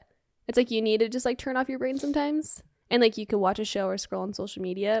 but it's like you need to just like turn off your brain sometimes. And like you could watch a show or scroll on social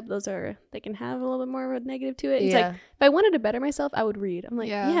media. They can have a little bit more of a negative to it. It's like if I wanted to better myself, I would read. I'm like,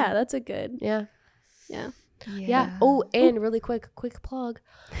 Yeah. yeah, that's a good. yeah. Yeah. Yeah. Oh, and really quick plug.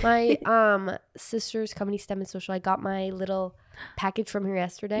 My sister's company STEM and Social. I got my little package from her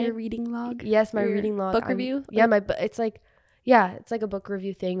yesterday. Your reading log. Yes, my Your reading log. book review. Yeah, it's like a book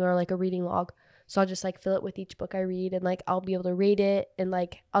review thing or like a reading log. So I'll just like fill it with each book I read and like I'll be able to rate it and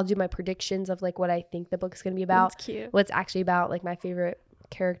like I'll do my predictions of like what I think the book's gonna be about. That's cute. What it's actually about, like my favorite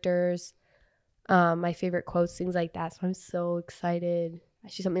characters, my favorite quotes, things like that. So I'm so excited.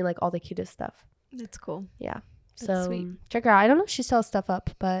 She sent me like all the cutest stuff. That's cool. Yeah. That's So sweet. check her out. I don't know if she sells stuff up,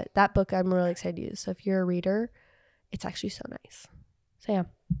 but that book I'm really excited to use. So if you're a reader, it's actually so nice. So yeah,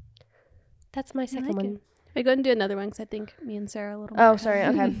 that's my second one. I go and do another one because I think me and Sarah a little. Oh, more sorry.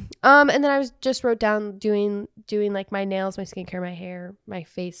 have- Okay. And then I just wrote down doing like my nails, my skincare, my hair, my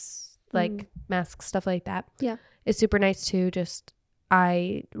face, like masks, stuff like that. Yeah. It's super nice too. Just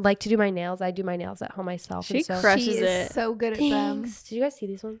I like to do my nails. I do my nails at home myself. She and so crushes She is it. so good at them. Thanks. Did you guys see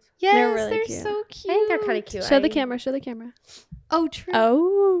these ones? Yes, They're really they're cute. so cute. I think they're kind of cute. Show the camera. Show the camera. Oh, true.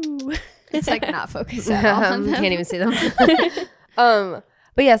 Oh. It's like not focused at all on them. Can't even see them.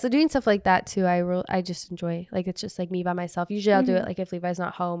 But yeah, so doing stuff like that too, I just enjoy. Like it's just like me by myself. Usually I'll do it like if Levi's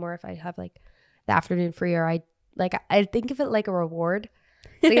not home or if I have like the afternoon free, or I think of it like a reward.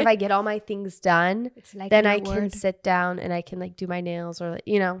 So like if I get all my things done, It's like then a I can reward. sit down and I can like do my nails or like,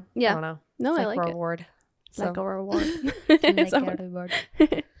 you know, Yeah. I don't know. No, It's I like a it. reward. So, Like a reward. like a reward.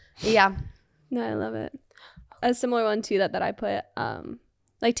 Yeah. No, I love it. A similar one too that I put,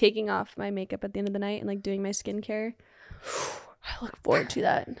 like taking off my makeup at the end of the night and like doing my skincare. I look forward to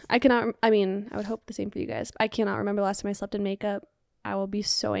that. I would hope the same for you guys. I cannot remember the last time I slept in makeup. I will be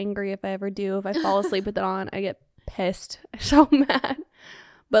so angry if I ever do. If I fall asleep with it on, I get pissed. So mad.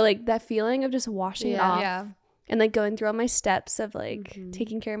 But like that feeling of just washing it off Yeah. and like going through all my steps of like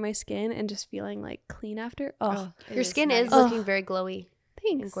taking care of my skin and just feeling like clean after. Oh, Your skin is nice. looking very glowy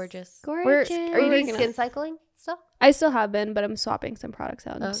thanks. and gorgeous. Gorgeous. Are you doing Working on skin it. cycling still? I still have been, but I'm swapping some products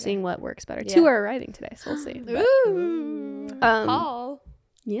out and Okay. seeing what works better. Yeah. 2 are arriving today, so we'll see. But, Ooh. Paul.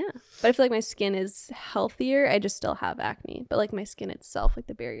 Yeah, but I feel like my skin is healthier. I just still have acne, but like my skin itself, like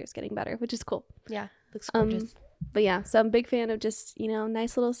the barrier is getting better, which is cool. Yeah. Looks gorgeous. But yeah, so I'm a big fan of just,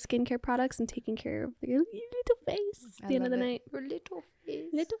 nice little skincare products and taking care of your little face at the end of the night. Your little face.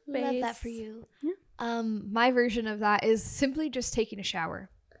 Little face. Love that for you. Yeah. My version of that is simply just taking a shower.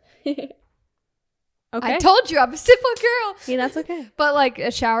 Okay. I told you I'm a simple girl. Yeah, that's okay. But like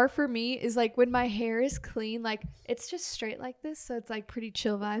a shower for me is like when my hair is clean, like it's just straight like this, so it's like pretty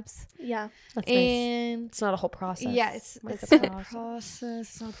chill vibes. Yeah. That's nice. And It's not a whole process. yeah, it's Like a a process.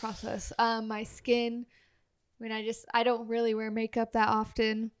 It's not a process. My skin, when I don't really wear makeup that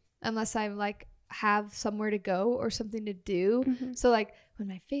often unless I like have somewhere to go or something to do. Mm-hmm. So like when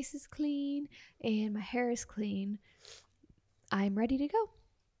my face is clean and my hair is clean, I'm ready to go.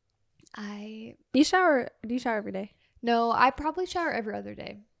 Do you shower every day? No, I probably shower every other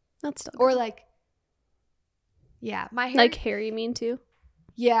day. That's still Or good. like, yeah, my hair. Like hair, you mean too?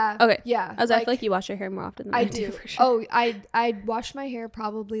 Yeah. Okay. Yeah. I feel like you wash your hair more often than I do do. for sure. Oh, I wash my hair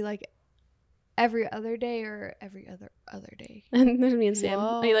probably like every other day or every other day. And there's me and Sam.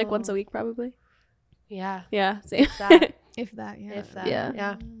 Like once a Whoa. week probably. Yeah. Yeah, same. That. If that, yeah. If that. Yeah.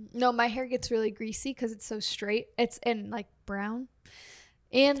 Yeah. No, my hair gets really greasy because it's so straight. It's in like brown.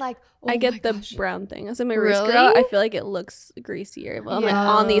 And like, oh I my get the gosh. brown thing. As a Maurice girl, Really? I feel like it looks greasier. Well, like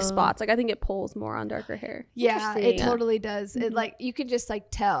on these spots. Like I think it pulls more on darker hair. Yeah, it Interesting. totally does. It like you can just like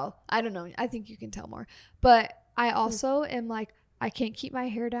tell. I don't know. I think you can tell more. But I also am like I can't keep my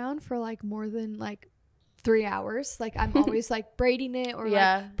hair down for like more than like 3 hours. Like I'm always like braiding it or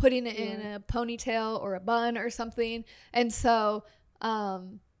Yeah. like putting it in a ponytail or a bun or something. And so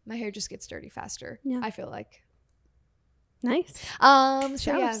my hair just gets dirty faster. Yeah. I feel like. Nice. So yeah,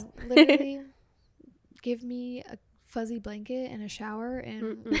 Showers. literally give me a fuzzy blanket and a shower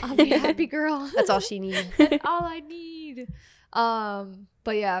and I'll be a happy girl. That's all she needs. That's all I need.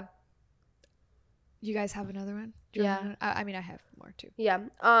 But yeah. You guys have another one? Do you Yeah. want I mean I have more too. Yeah.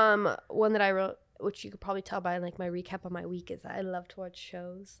 One that I wrote, which you could probably tell by like my recap of my week, is that I love to watch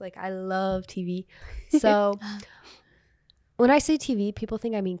shows. Like I love TV. So when I say TV, people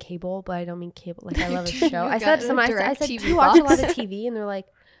think I mean cable, but I don't mean cable. Like I love a You show. I got said a someone, I direct said, TV do you watch a lot box. of TV? And they're like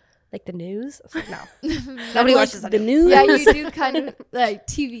the news? I was like, no. Nobody watches the news. Yeah, you do kind of like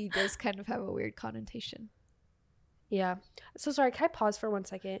TV does kind of have a weird connotation. Yeah. So sorry, can I pause for 1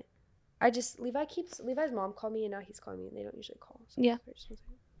 second? Levi's mom called me and now he's calling me and they don't usually call. So Yeah. just 1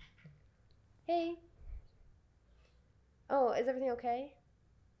 second. Hey. Oh, is everything okay?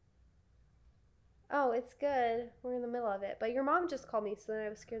 Oh, it's good. We're in the middle of it. But your mom just called me, so then I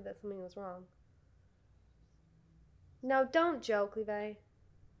was scared that something was wrong. No, don't joke, Levi.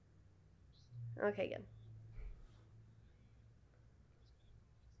 Okay, good.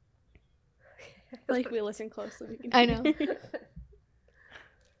 Like we listen closely. We can I know.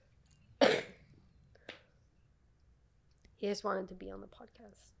 He just wanted to be on the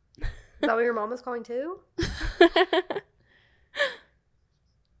podcast. Is that what your mom was calling too?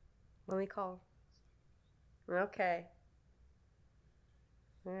 Let me call. Okay.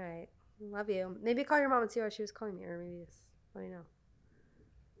 All right. Love you. Maybe call your mom and see why she was calling me, or maybe just let me know.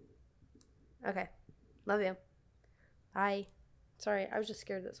 Okay. Love you. Bye. Sorry, I was just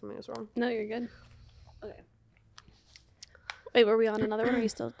scared that something was wrong. No, you're good. Okay. Wait, were we on another one? Or are you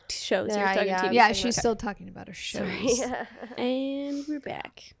still shows? Yeah, You're talking yeah. TV. Yeah, Okay. she's still talking about her shows. Sorry. And we're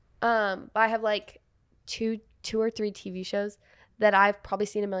back. But I have like two or three TV shows that I've probably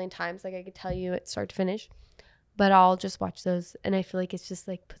seen a million times. Like I could tell you it start to finish, but I'll just watch those, and I feel like it's just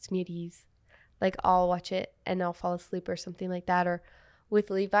like puts me at ease. Like I'll watch it and I'll fall asleep or something like that. Or with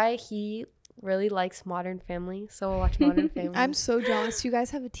Levi, he really likes Modern Family, so we'll watch Modern Family. I'm so jealous. You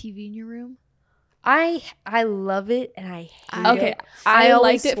guys have a TV in your room? I love it and I hate Okay, it. I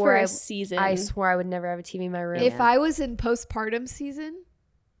always liked it for swore a season. I swore I would never have a TV in my room. If I was in postpartum season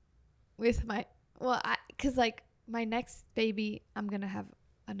with my, because like my next baby, I'm going to have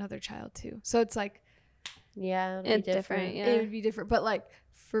another child too. So it's like, yeah, It's different. Yeah. it would be different. But like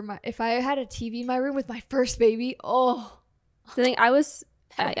if I had a TV in my room with my first baby, So I think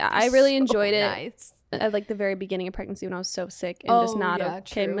I really enjoyed it nice. at like the very beginning of pregnancy when I was so sick and just not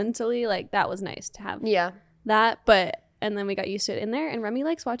okay true. mentally. Like that was nice to have Yeah. that. But and then we got used to it in there. And Remy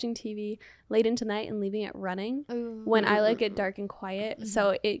likes watching TV late into night and leaving it running when I like it dark and quiet.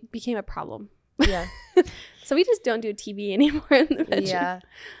 So it became a problem. Yeah. So we just don't do TV anymore in the bedroom. Yeah.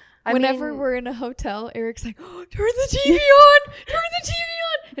 Whenever we're in a hotel, Eric's like, oh, turn the TV on, turn the TV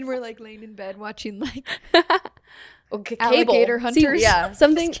on. And we're like laying in bed watching like alligator hunters. See, Yeah.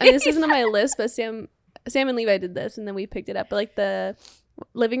 something, I mean, this isn't on my list, but Sam and Levi did this and then we picked it up. But like the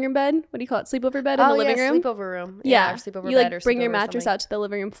living room bed, what do you call it? Sleepover bed in the living room? Sleepover room. Yeah. Or sleepover You bed like or bring your sleepover or mattress something. out to the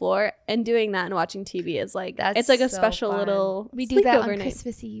living room floor and doing that and watching TV is like, That's it's like a so special fun. little We do that on sleepover night.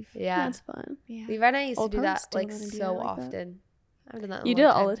 Christmas Eve. Yeah. That's fun. Yeah. Levi and I used Old to do parents that still like wanna do so that like that. often. I haven't done that in a You do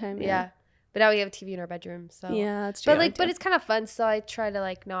long it all time. the time. Yeah. But now we have a TV in our bedroom. So Yeah, that's true. But it's kind of fun. So I try to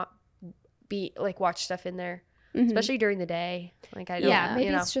like not be like watch stuff in there, especially during the day. Like I don't, Yeah, maybe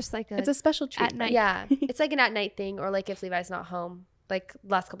you know. it's just like it's a special treat at night. Yeah, it's like an at night thing, or like if Levi's not home. Like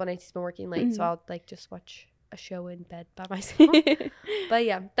last couple nights he's been working late, so I'll like just watch a show in bed by myself. But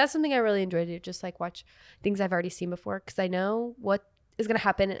yeah, that's something I really enjoy to do. Just like watch things I've already seen before because I know what is gonna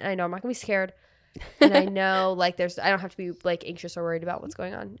happen, and I know I'm not gonna be scared, and I know like I don't have to be like anxious or worried about what's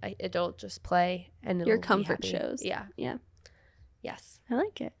going on. It'll just play and Your it'll be comfort happy. shows. Yeah. Yeah. Yes. I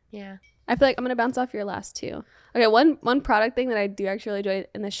like it. Yeah. I feel like I'm gonna bounce off your last two. Okay, one product thing that I do actually enjoy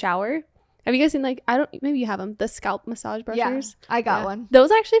in the shower. Have you guys seen like maybe you have them, the scalp massage brushers? Yeah, I got Yeah. one.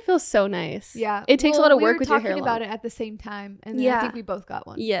 Those actually feel so nice. Yeah, It takes a lot of work we with were your hair talking about long. it at the same time, and then I Yeah. think we both got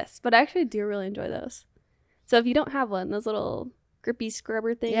one. Yes, but I actually do really enjoy those. So if you don't have one, those little grippy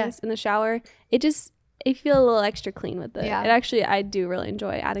scrubber things in the shower, it feel a little extra clean with it. Yeah. It actually, I do really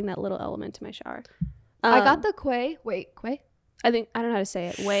enjoy adding that little element to my shower. I got the Quay. I don't know how to say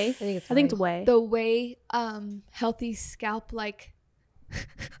it. Way. I think it's. I think it's Way. The Way healthy scalp like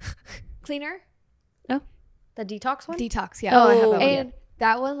cleaner the detox one. detox. Yeah. Oh, I have that one. And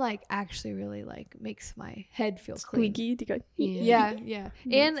that one like actually really like makes my head feel clean. Squeaky. Do you go? Yeah.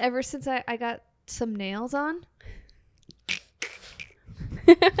 And ever since I got some nails on,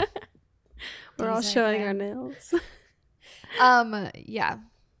 We're all These are showing our them. nails. yeah,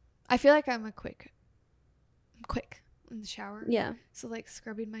 I feel like I'm quick in the shower. Yeah. So like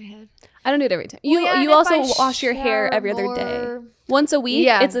scrubbing my head. I don't do it every time. Well, yeah, and You if also I wash your hair shower every other day. more- Once a week,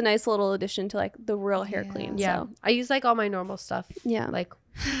 Yeah. it's a nice little addition to like the real hair Yeah. clean. Yeah. So, I use like all my normal stuff. yeah. Like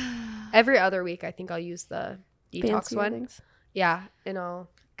every other week, I think I'll use the detox Fancier one. things. Yeah, and I'll.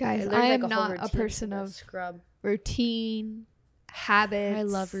 Guys, learned, I like, am a whole not a routine person for the of scrub. routine habits. I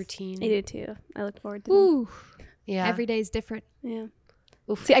love routine. I do too. I look forward to them. Ooh, Yeah. every day is different. Yeah.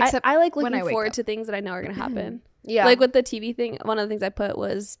 Oof. See, Except I like when looking I wake forward up. to things that I know are going to happen. Yeah. Like with the TV thing, one of the things I put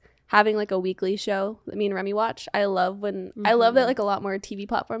was having like a weekly show that me and Remy watch. I love that like a lot more TV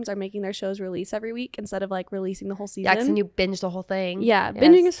platforms are making their shows release every week instead of like releasing the whole season. Yeah, 'cause then you binge the whole thing. Yeah, Yes.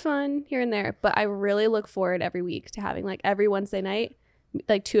 binging is fun here and there, but I really look forward every week to having like every Wednesday night,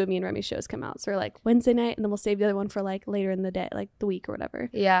 like two of me and Remy's shows come out. So we're like Wednesday night, and then we'll save the other one for like later in the day, like the week or whatever.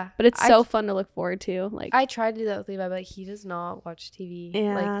 Yeah. But it's so fun to look forward to. Like I tried to do that with Levi, but he does not watch TV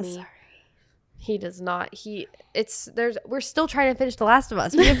yeah, like me. sorry. He does not. We're still trying to finish The Last of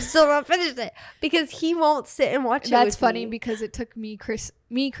Us. We have still not finished it because he won't sit and watch it. That's with funny me. because it took Chris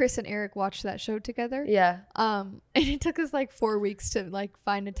and Eric watched that show together. Yeah. And it took us like 4 weeks to like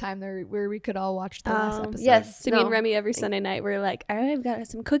find a time there where we could all watch the last episode. Yes. So me and Remy every Sunday night we're like, all right, we've got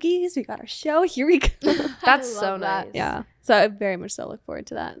some cookies, we got our show, here we go. That's so that. nice. Yeah. So I very much so look forward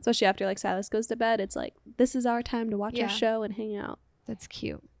to that. Especially after like Silas goes to bed. It's like, this is our time to watch our show and hang out. That's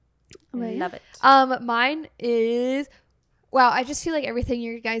cute. Love it. Mine is, wow, I just feel like everything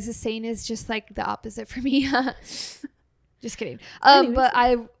you guys is saying is just like the opposite for me. Just kidding. But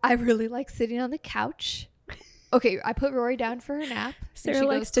I really like sitting on the couch. Okay, I put Rory down for her nap. Sarah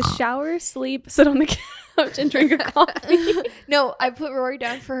likes to shower, sleep, sit on the couch, and drink her coffee. No, I put Rory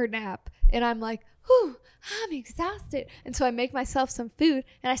down for her nap, and I'm like, whew, I'm exhausted. And so I make myself some food,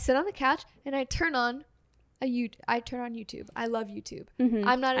 and I sit on the couch, and I turn on YouTube. I love YouTube. Mm-hmm.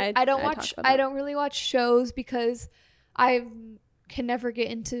 I don't really watch shows because I can never get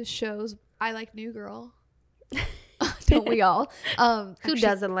into shows. I like New Girl. Don't we all? Who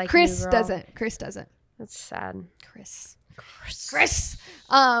doesn't like Chris New Girl? doesn't. Chris doesn't. That's sad. Chris.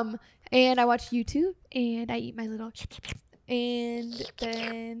 And I watch YouTube and I eat my little and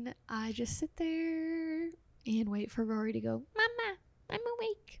then I just sit there and wait for Rory to go, Mama, I'm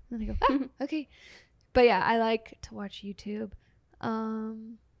awake. And then I go, okay. But yeah, I like to watch YouTube. Oh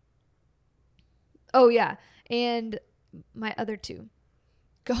yeah. And my other two,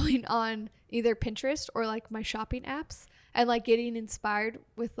 going on either Pinterest or like my shopping apps and like getting inspired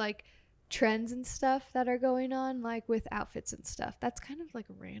with like trends and stuff that are going on, like with outfits and stuff. That's kind of like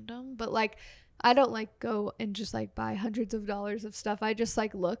random, but like I don't like go and just like buy hundreds of dollars of stuff. I just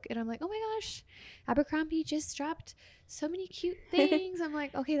like look and I'm like, oh my gosh, Abercrombie just dropped so many cute things. I'm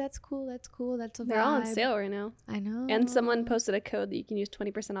like, okay, that's cool. That's a They're vibe. all on sale right now. I know. And someone posted a code that you can use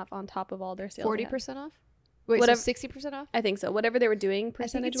 20% off on top of all their sales. 40% off? Wait, Whatever, so 60% off? I think so. Whatever they were doing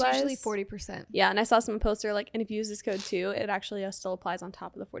percentage-wise. I think it's usually 40%. Yeah, and I saw someone post there like, and if you use this code too, it actually still applies on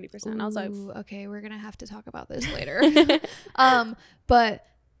top of the 40%. And I was like, okay, we're gonna have to talk about this later. But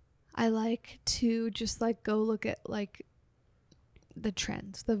I like to just like go look at like the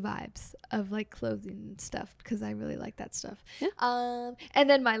trends, the vibes of like clothing and stuff because I really like that stuff. Yeah. And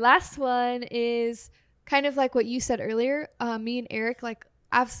then my last one is kind of like what you said earlier. Me and Eric like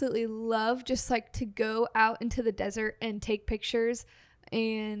absolutely love just like to go out into the desert and take pictures,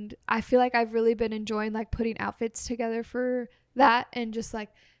 and I feel like I've really been enjoying like putting outfits together for that and just like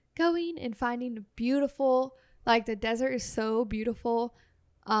going and finding beautiful, like the desert is so beautiful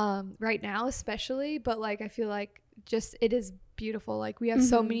right now especially, but like I feel like just it is beautiful. Like we have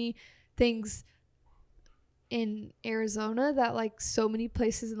so many things in Arizona that like so many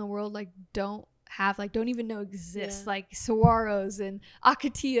places in the world like don't even know exist, like saguaros and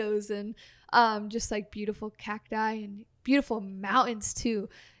ocotillos and just like beautiful cacti and beautiful mountains too,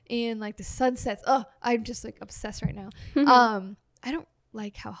 and like the sunsets. I'm just like obsessed right now. I don't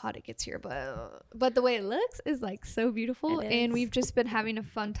like how hot it gets here, but the way it looks is like so beautiful, and we've just been having a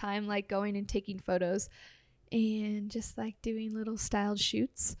fun time like going and taking photos and just like doing little styled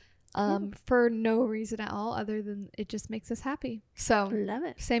shoots for no reason at all other than it just makes us happy. So love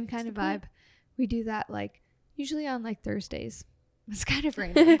it. Same kind of vibe. We do that like usually on like Thursdays. It's kind of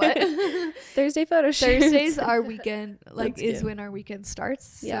random, but Thursday photo shoots. Thursdays our weekend is when our weekend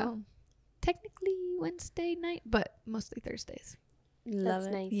starts. Yeah. So technically Wednesday night, but mostly Thursdays. Love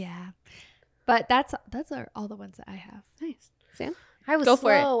it. Nice. Yeah. But that's all the ones that I have. Nice. Sam? I was Go slow.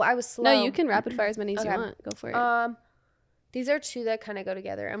 for it. I was slow. No, you can rapid fire as many as you want. Go for it. These are two that kind of go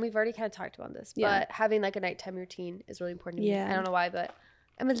together, and we've already kind of talked about this. Yeah. But having like a nighttime routine is really important to me. Yeah. I don't know why, but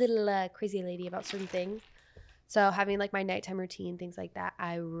I'm a little crazy lady about certain things. So having like my nighttime routine, things like that,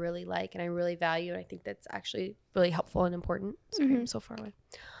 I really like and I really value, and I think that's actually really helpful and important. Sorry, I'm so far away.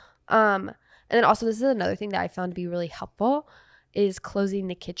 And then also this is another thing that I found to be really helpful is closing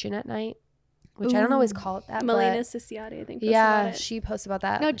the kitchen at night, which I don't always call it that. Melina Ciciotti, I think. Yeah, about it. she posts about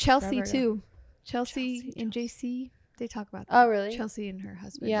that. No, like, Chelsea forever ago. too. Chelsea and JC, they talk about that. Oh, really? Chelsea and her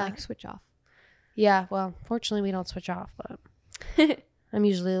husband like switch off. Yeah, well, fortunately we don't switch off, but I'm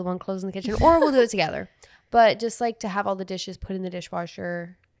usually the one closing the kitchen, or we'll do it together. But just like to have all the dishes put in the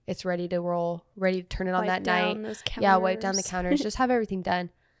dishwasher, it's ready to roll, ready to turn it on that night. Yeah, wipe down the counters, just have everything done.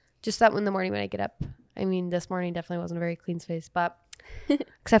 Just that in the morning when I get up. I mean, this morning definitely wasn't a very clean space, but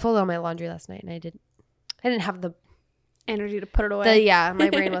because I folded all my laundry last night and I didn't have the energy to put it away. My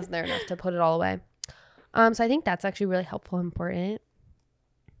brain wasn't there enough to put it all away. So I think that's actually really helpful and important.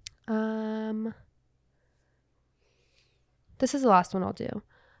 This is the last one I'll do,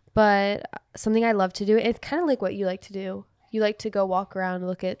 but something I love to do, it's kind of like what you like to do, you like to go walk around,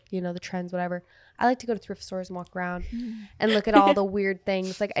 look at, you know, the trends, whatever. I like to go to thrift stores and walk around and look at all the weird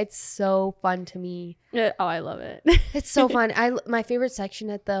things. Like, it's so fun to me. Yeah, oh, I love it. It's so fun. My favorite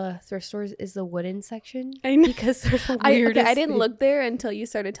section at the thrift stores is the wooden section. I know. Because they're the I weirdest didn't things. look there until you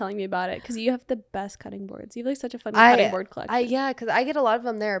started telling me about it because you have the best cutting boards. You have like such a fun cutting board collection. Yeah, because I get a lot of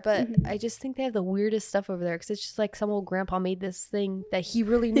them there, but I just think they have the weirdest stuff over there because it's just like some old grandpa made this thing that he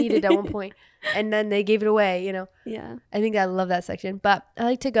really needed at one point, and then they gave it away, you know? Yeah. I think I love that section, but I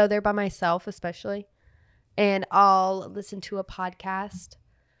like to go there by myself, especially, and I'll listen to a podcast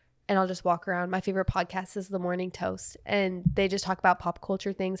and I'll just walk around. My favorite podcast is The Morning Toast, and they just talk about pop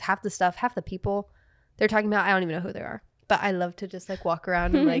culture things. Half the stuff, half the people they're talking about, I don't even know who they are, but I love to just like walk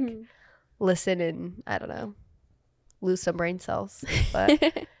around and like listen and, I don't know, lose some brain cells, but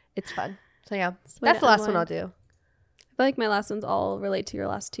it's fun. So yeah, that's the last one I'll do. I feel like my last ones all relate to your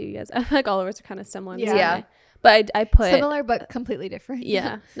last two. You guys, I feel like all of us are kind of similar. In the Yeah. same way. But I put Similar but completely different.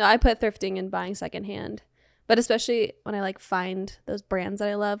 yeah. No, I put thrifting and buying secondhand. But especially when I like find those brands that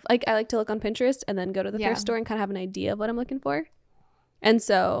I love, like I like to look on Pinterest and then go to the thrift store and kind of have an idea of what I'm looking for. And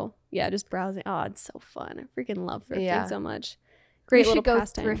so yeah, just browsing. Oh, it's so fun. I freaking love thrifting so much. Great little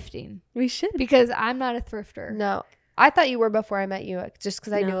pastime. Thrifting. We should, because I'm not a thrifter. No, I thought you were before I met you, just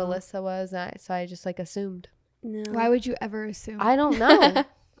because I knew No. Alyssa was, so I just like assumed. No. Why would you ever assume? I don't know.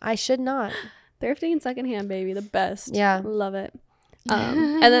 I should not. Thrifting and secondhand, baby, the best. Yeah. Love it.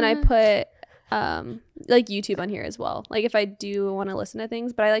 And then I put like YouTube on here as well. Like if I do want to listen to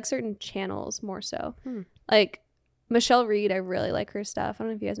things, but I like certain channels more so. Like Michelle Reed, I really like her stuff. I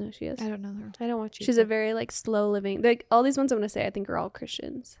don't know if you guys know who she is. I don't know her. I don't want you. She's a very like slow living. Like all these ones I'm gonna say, I think are all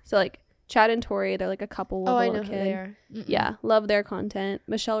Christians. So like Chad and Tori, they're like a couple with a I little know kid. who they are. Yeah, love their content.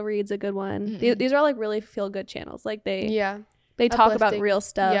 Michelle Reed's a good one. These are all like really feel good channels. Like they talk about Uplifting. real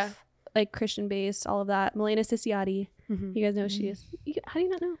stuff. Yeah. Like Christian based, all of that. Milena Ciciotti. Mhm. You guys know who she is. How do you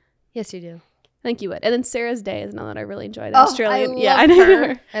not know? Yes, you do. I think you would. And then Sarah's Day is another that I really enjoy. The Oh, Australian. I Yeah, love I know her.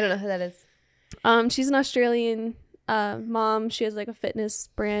 her. I don't know who that is. She's an Australian mom. She has like a fitness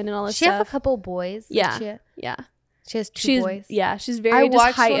brand and all this She stuff. have a couple boys. Yeah. Yeah. She has two boys. Yeah, she's I very just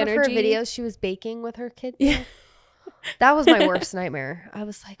watched high one energy. of her videos. She was baking with her kid. Yeah. That was my worst nightmare. I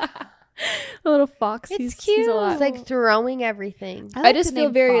was like, A little fox. it's He's cute. a lot. It's like throwing everything. I just feel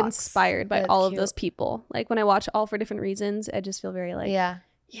very Fox. inspired by That's all of cute. those people. Like when I watch all for different reasons, I just feel very like, Yeah.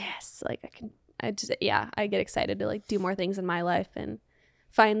 yes, like I get excited to like do more things in my life and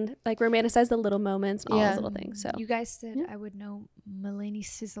find like romanticize the little moments and all those little things. So You guys said I would know Milena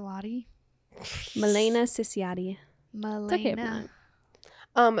Ciciotti. Milena Ciciotti. It's okay if Milena.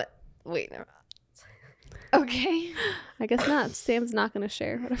 not. Wait, no. Okay. I guess not. Sam's not gonna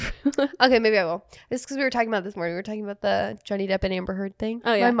share whatever. Okay, maybe I will. It's because we were talking about this morning. We were talking about the Johnny Depp and Amber Heard thing.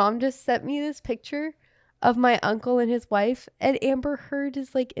 Oh, yeah. My mom just sent me this picture of my uncle and his wife, and Amber Heard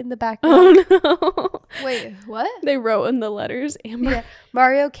is like in the background. Oh no. Wait, what? They wrote in the letters Amber. Yeah,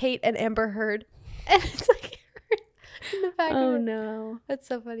 Mario, Kate, and Amber Heard, and it's like in the background. Oh no. That's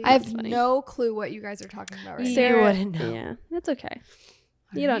so funny. I have funny. no clue what you guys are talking about right You now. wouldn't know. Yeah, that's okay.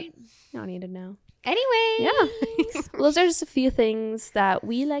 All You right. don't need to know. Anyway. Yeah. Well, those are just a few things that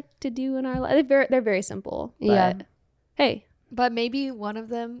we like to do in our life. They're very simple. But Yeah. hey, But maybe one of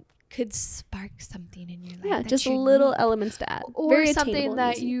them could spark something in your life. yeah, that just you little need. elements to add. Or Very something attainable and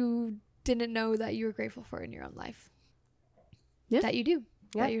that easy. you didn't know that you were grateful for in your own life. Yeah. That you do.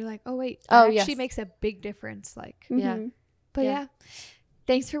 Yeah. That you're like, oh wait, Oh, that actually yes. makes a big difference. Like, Yeah. Mhm. but Yeah. yeah.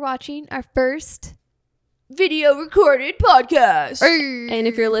 Thanks for watching our first video recorded podcast. And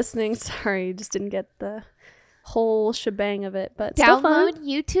if you're listening, sorry, you just didn't get the whole shebang of it, but still fun. Download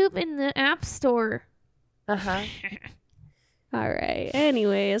YouTube in the App Store. Uh-huh. All right.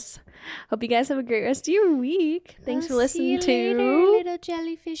 Anyways, hope you guys have a great rest of your week. Thanks for listening to little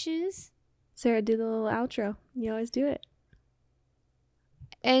jellyfishes. Sarah. Do the little outro. You always do it.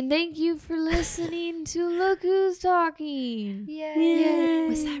 And thank you for listening to Look Who's Talking. Yay.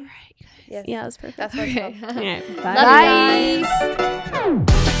 Was that right, guys? Yes. Yeah, that's perfect. That's what it's Okay. called. All right. Bye.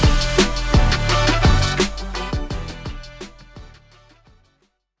 Bye.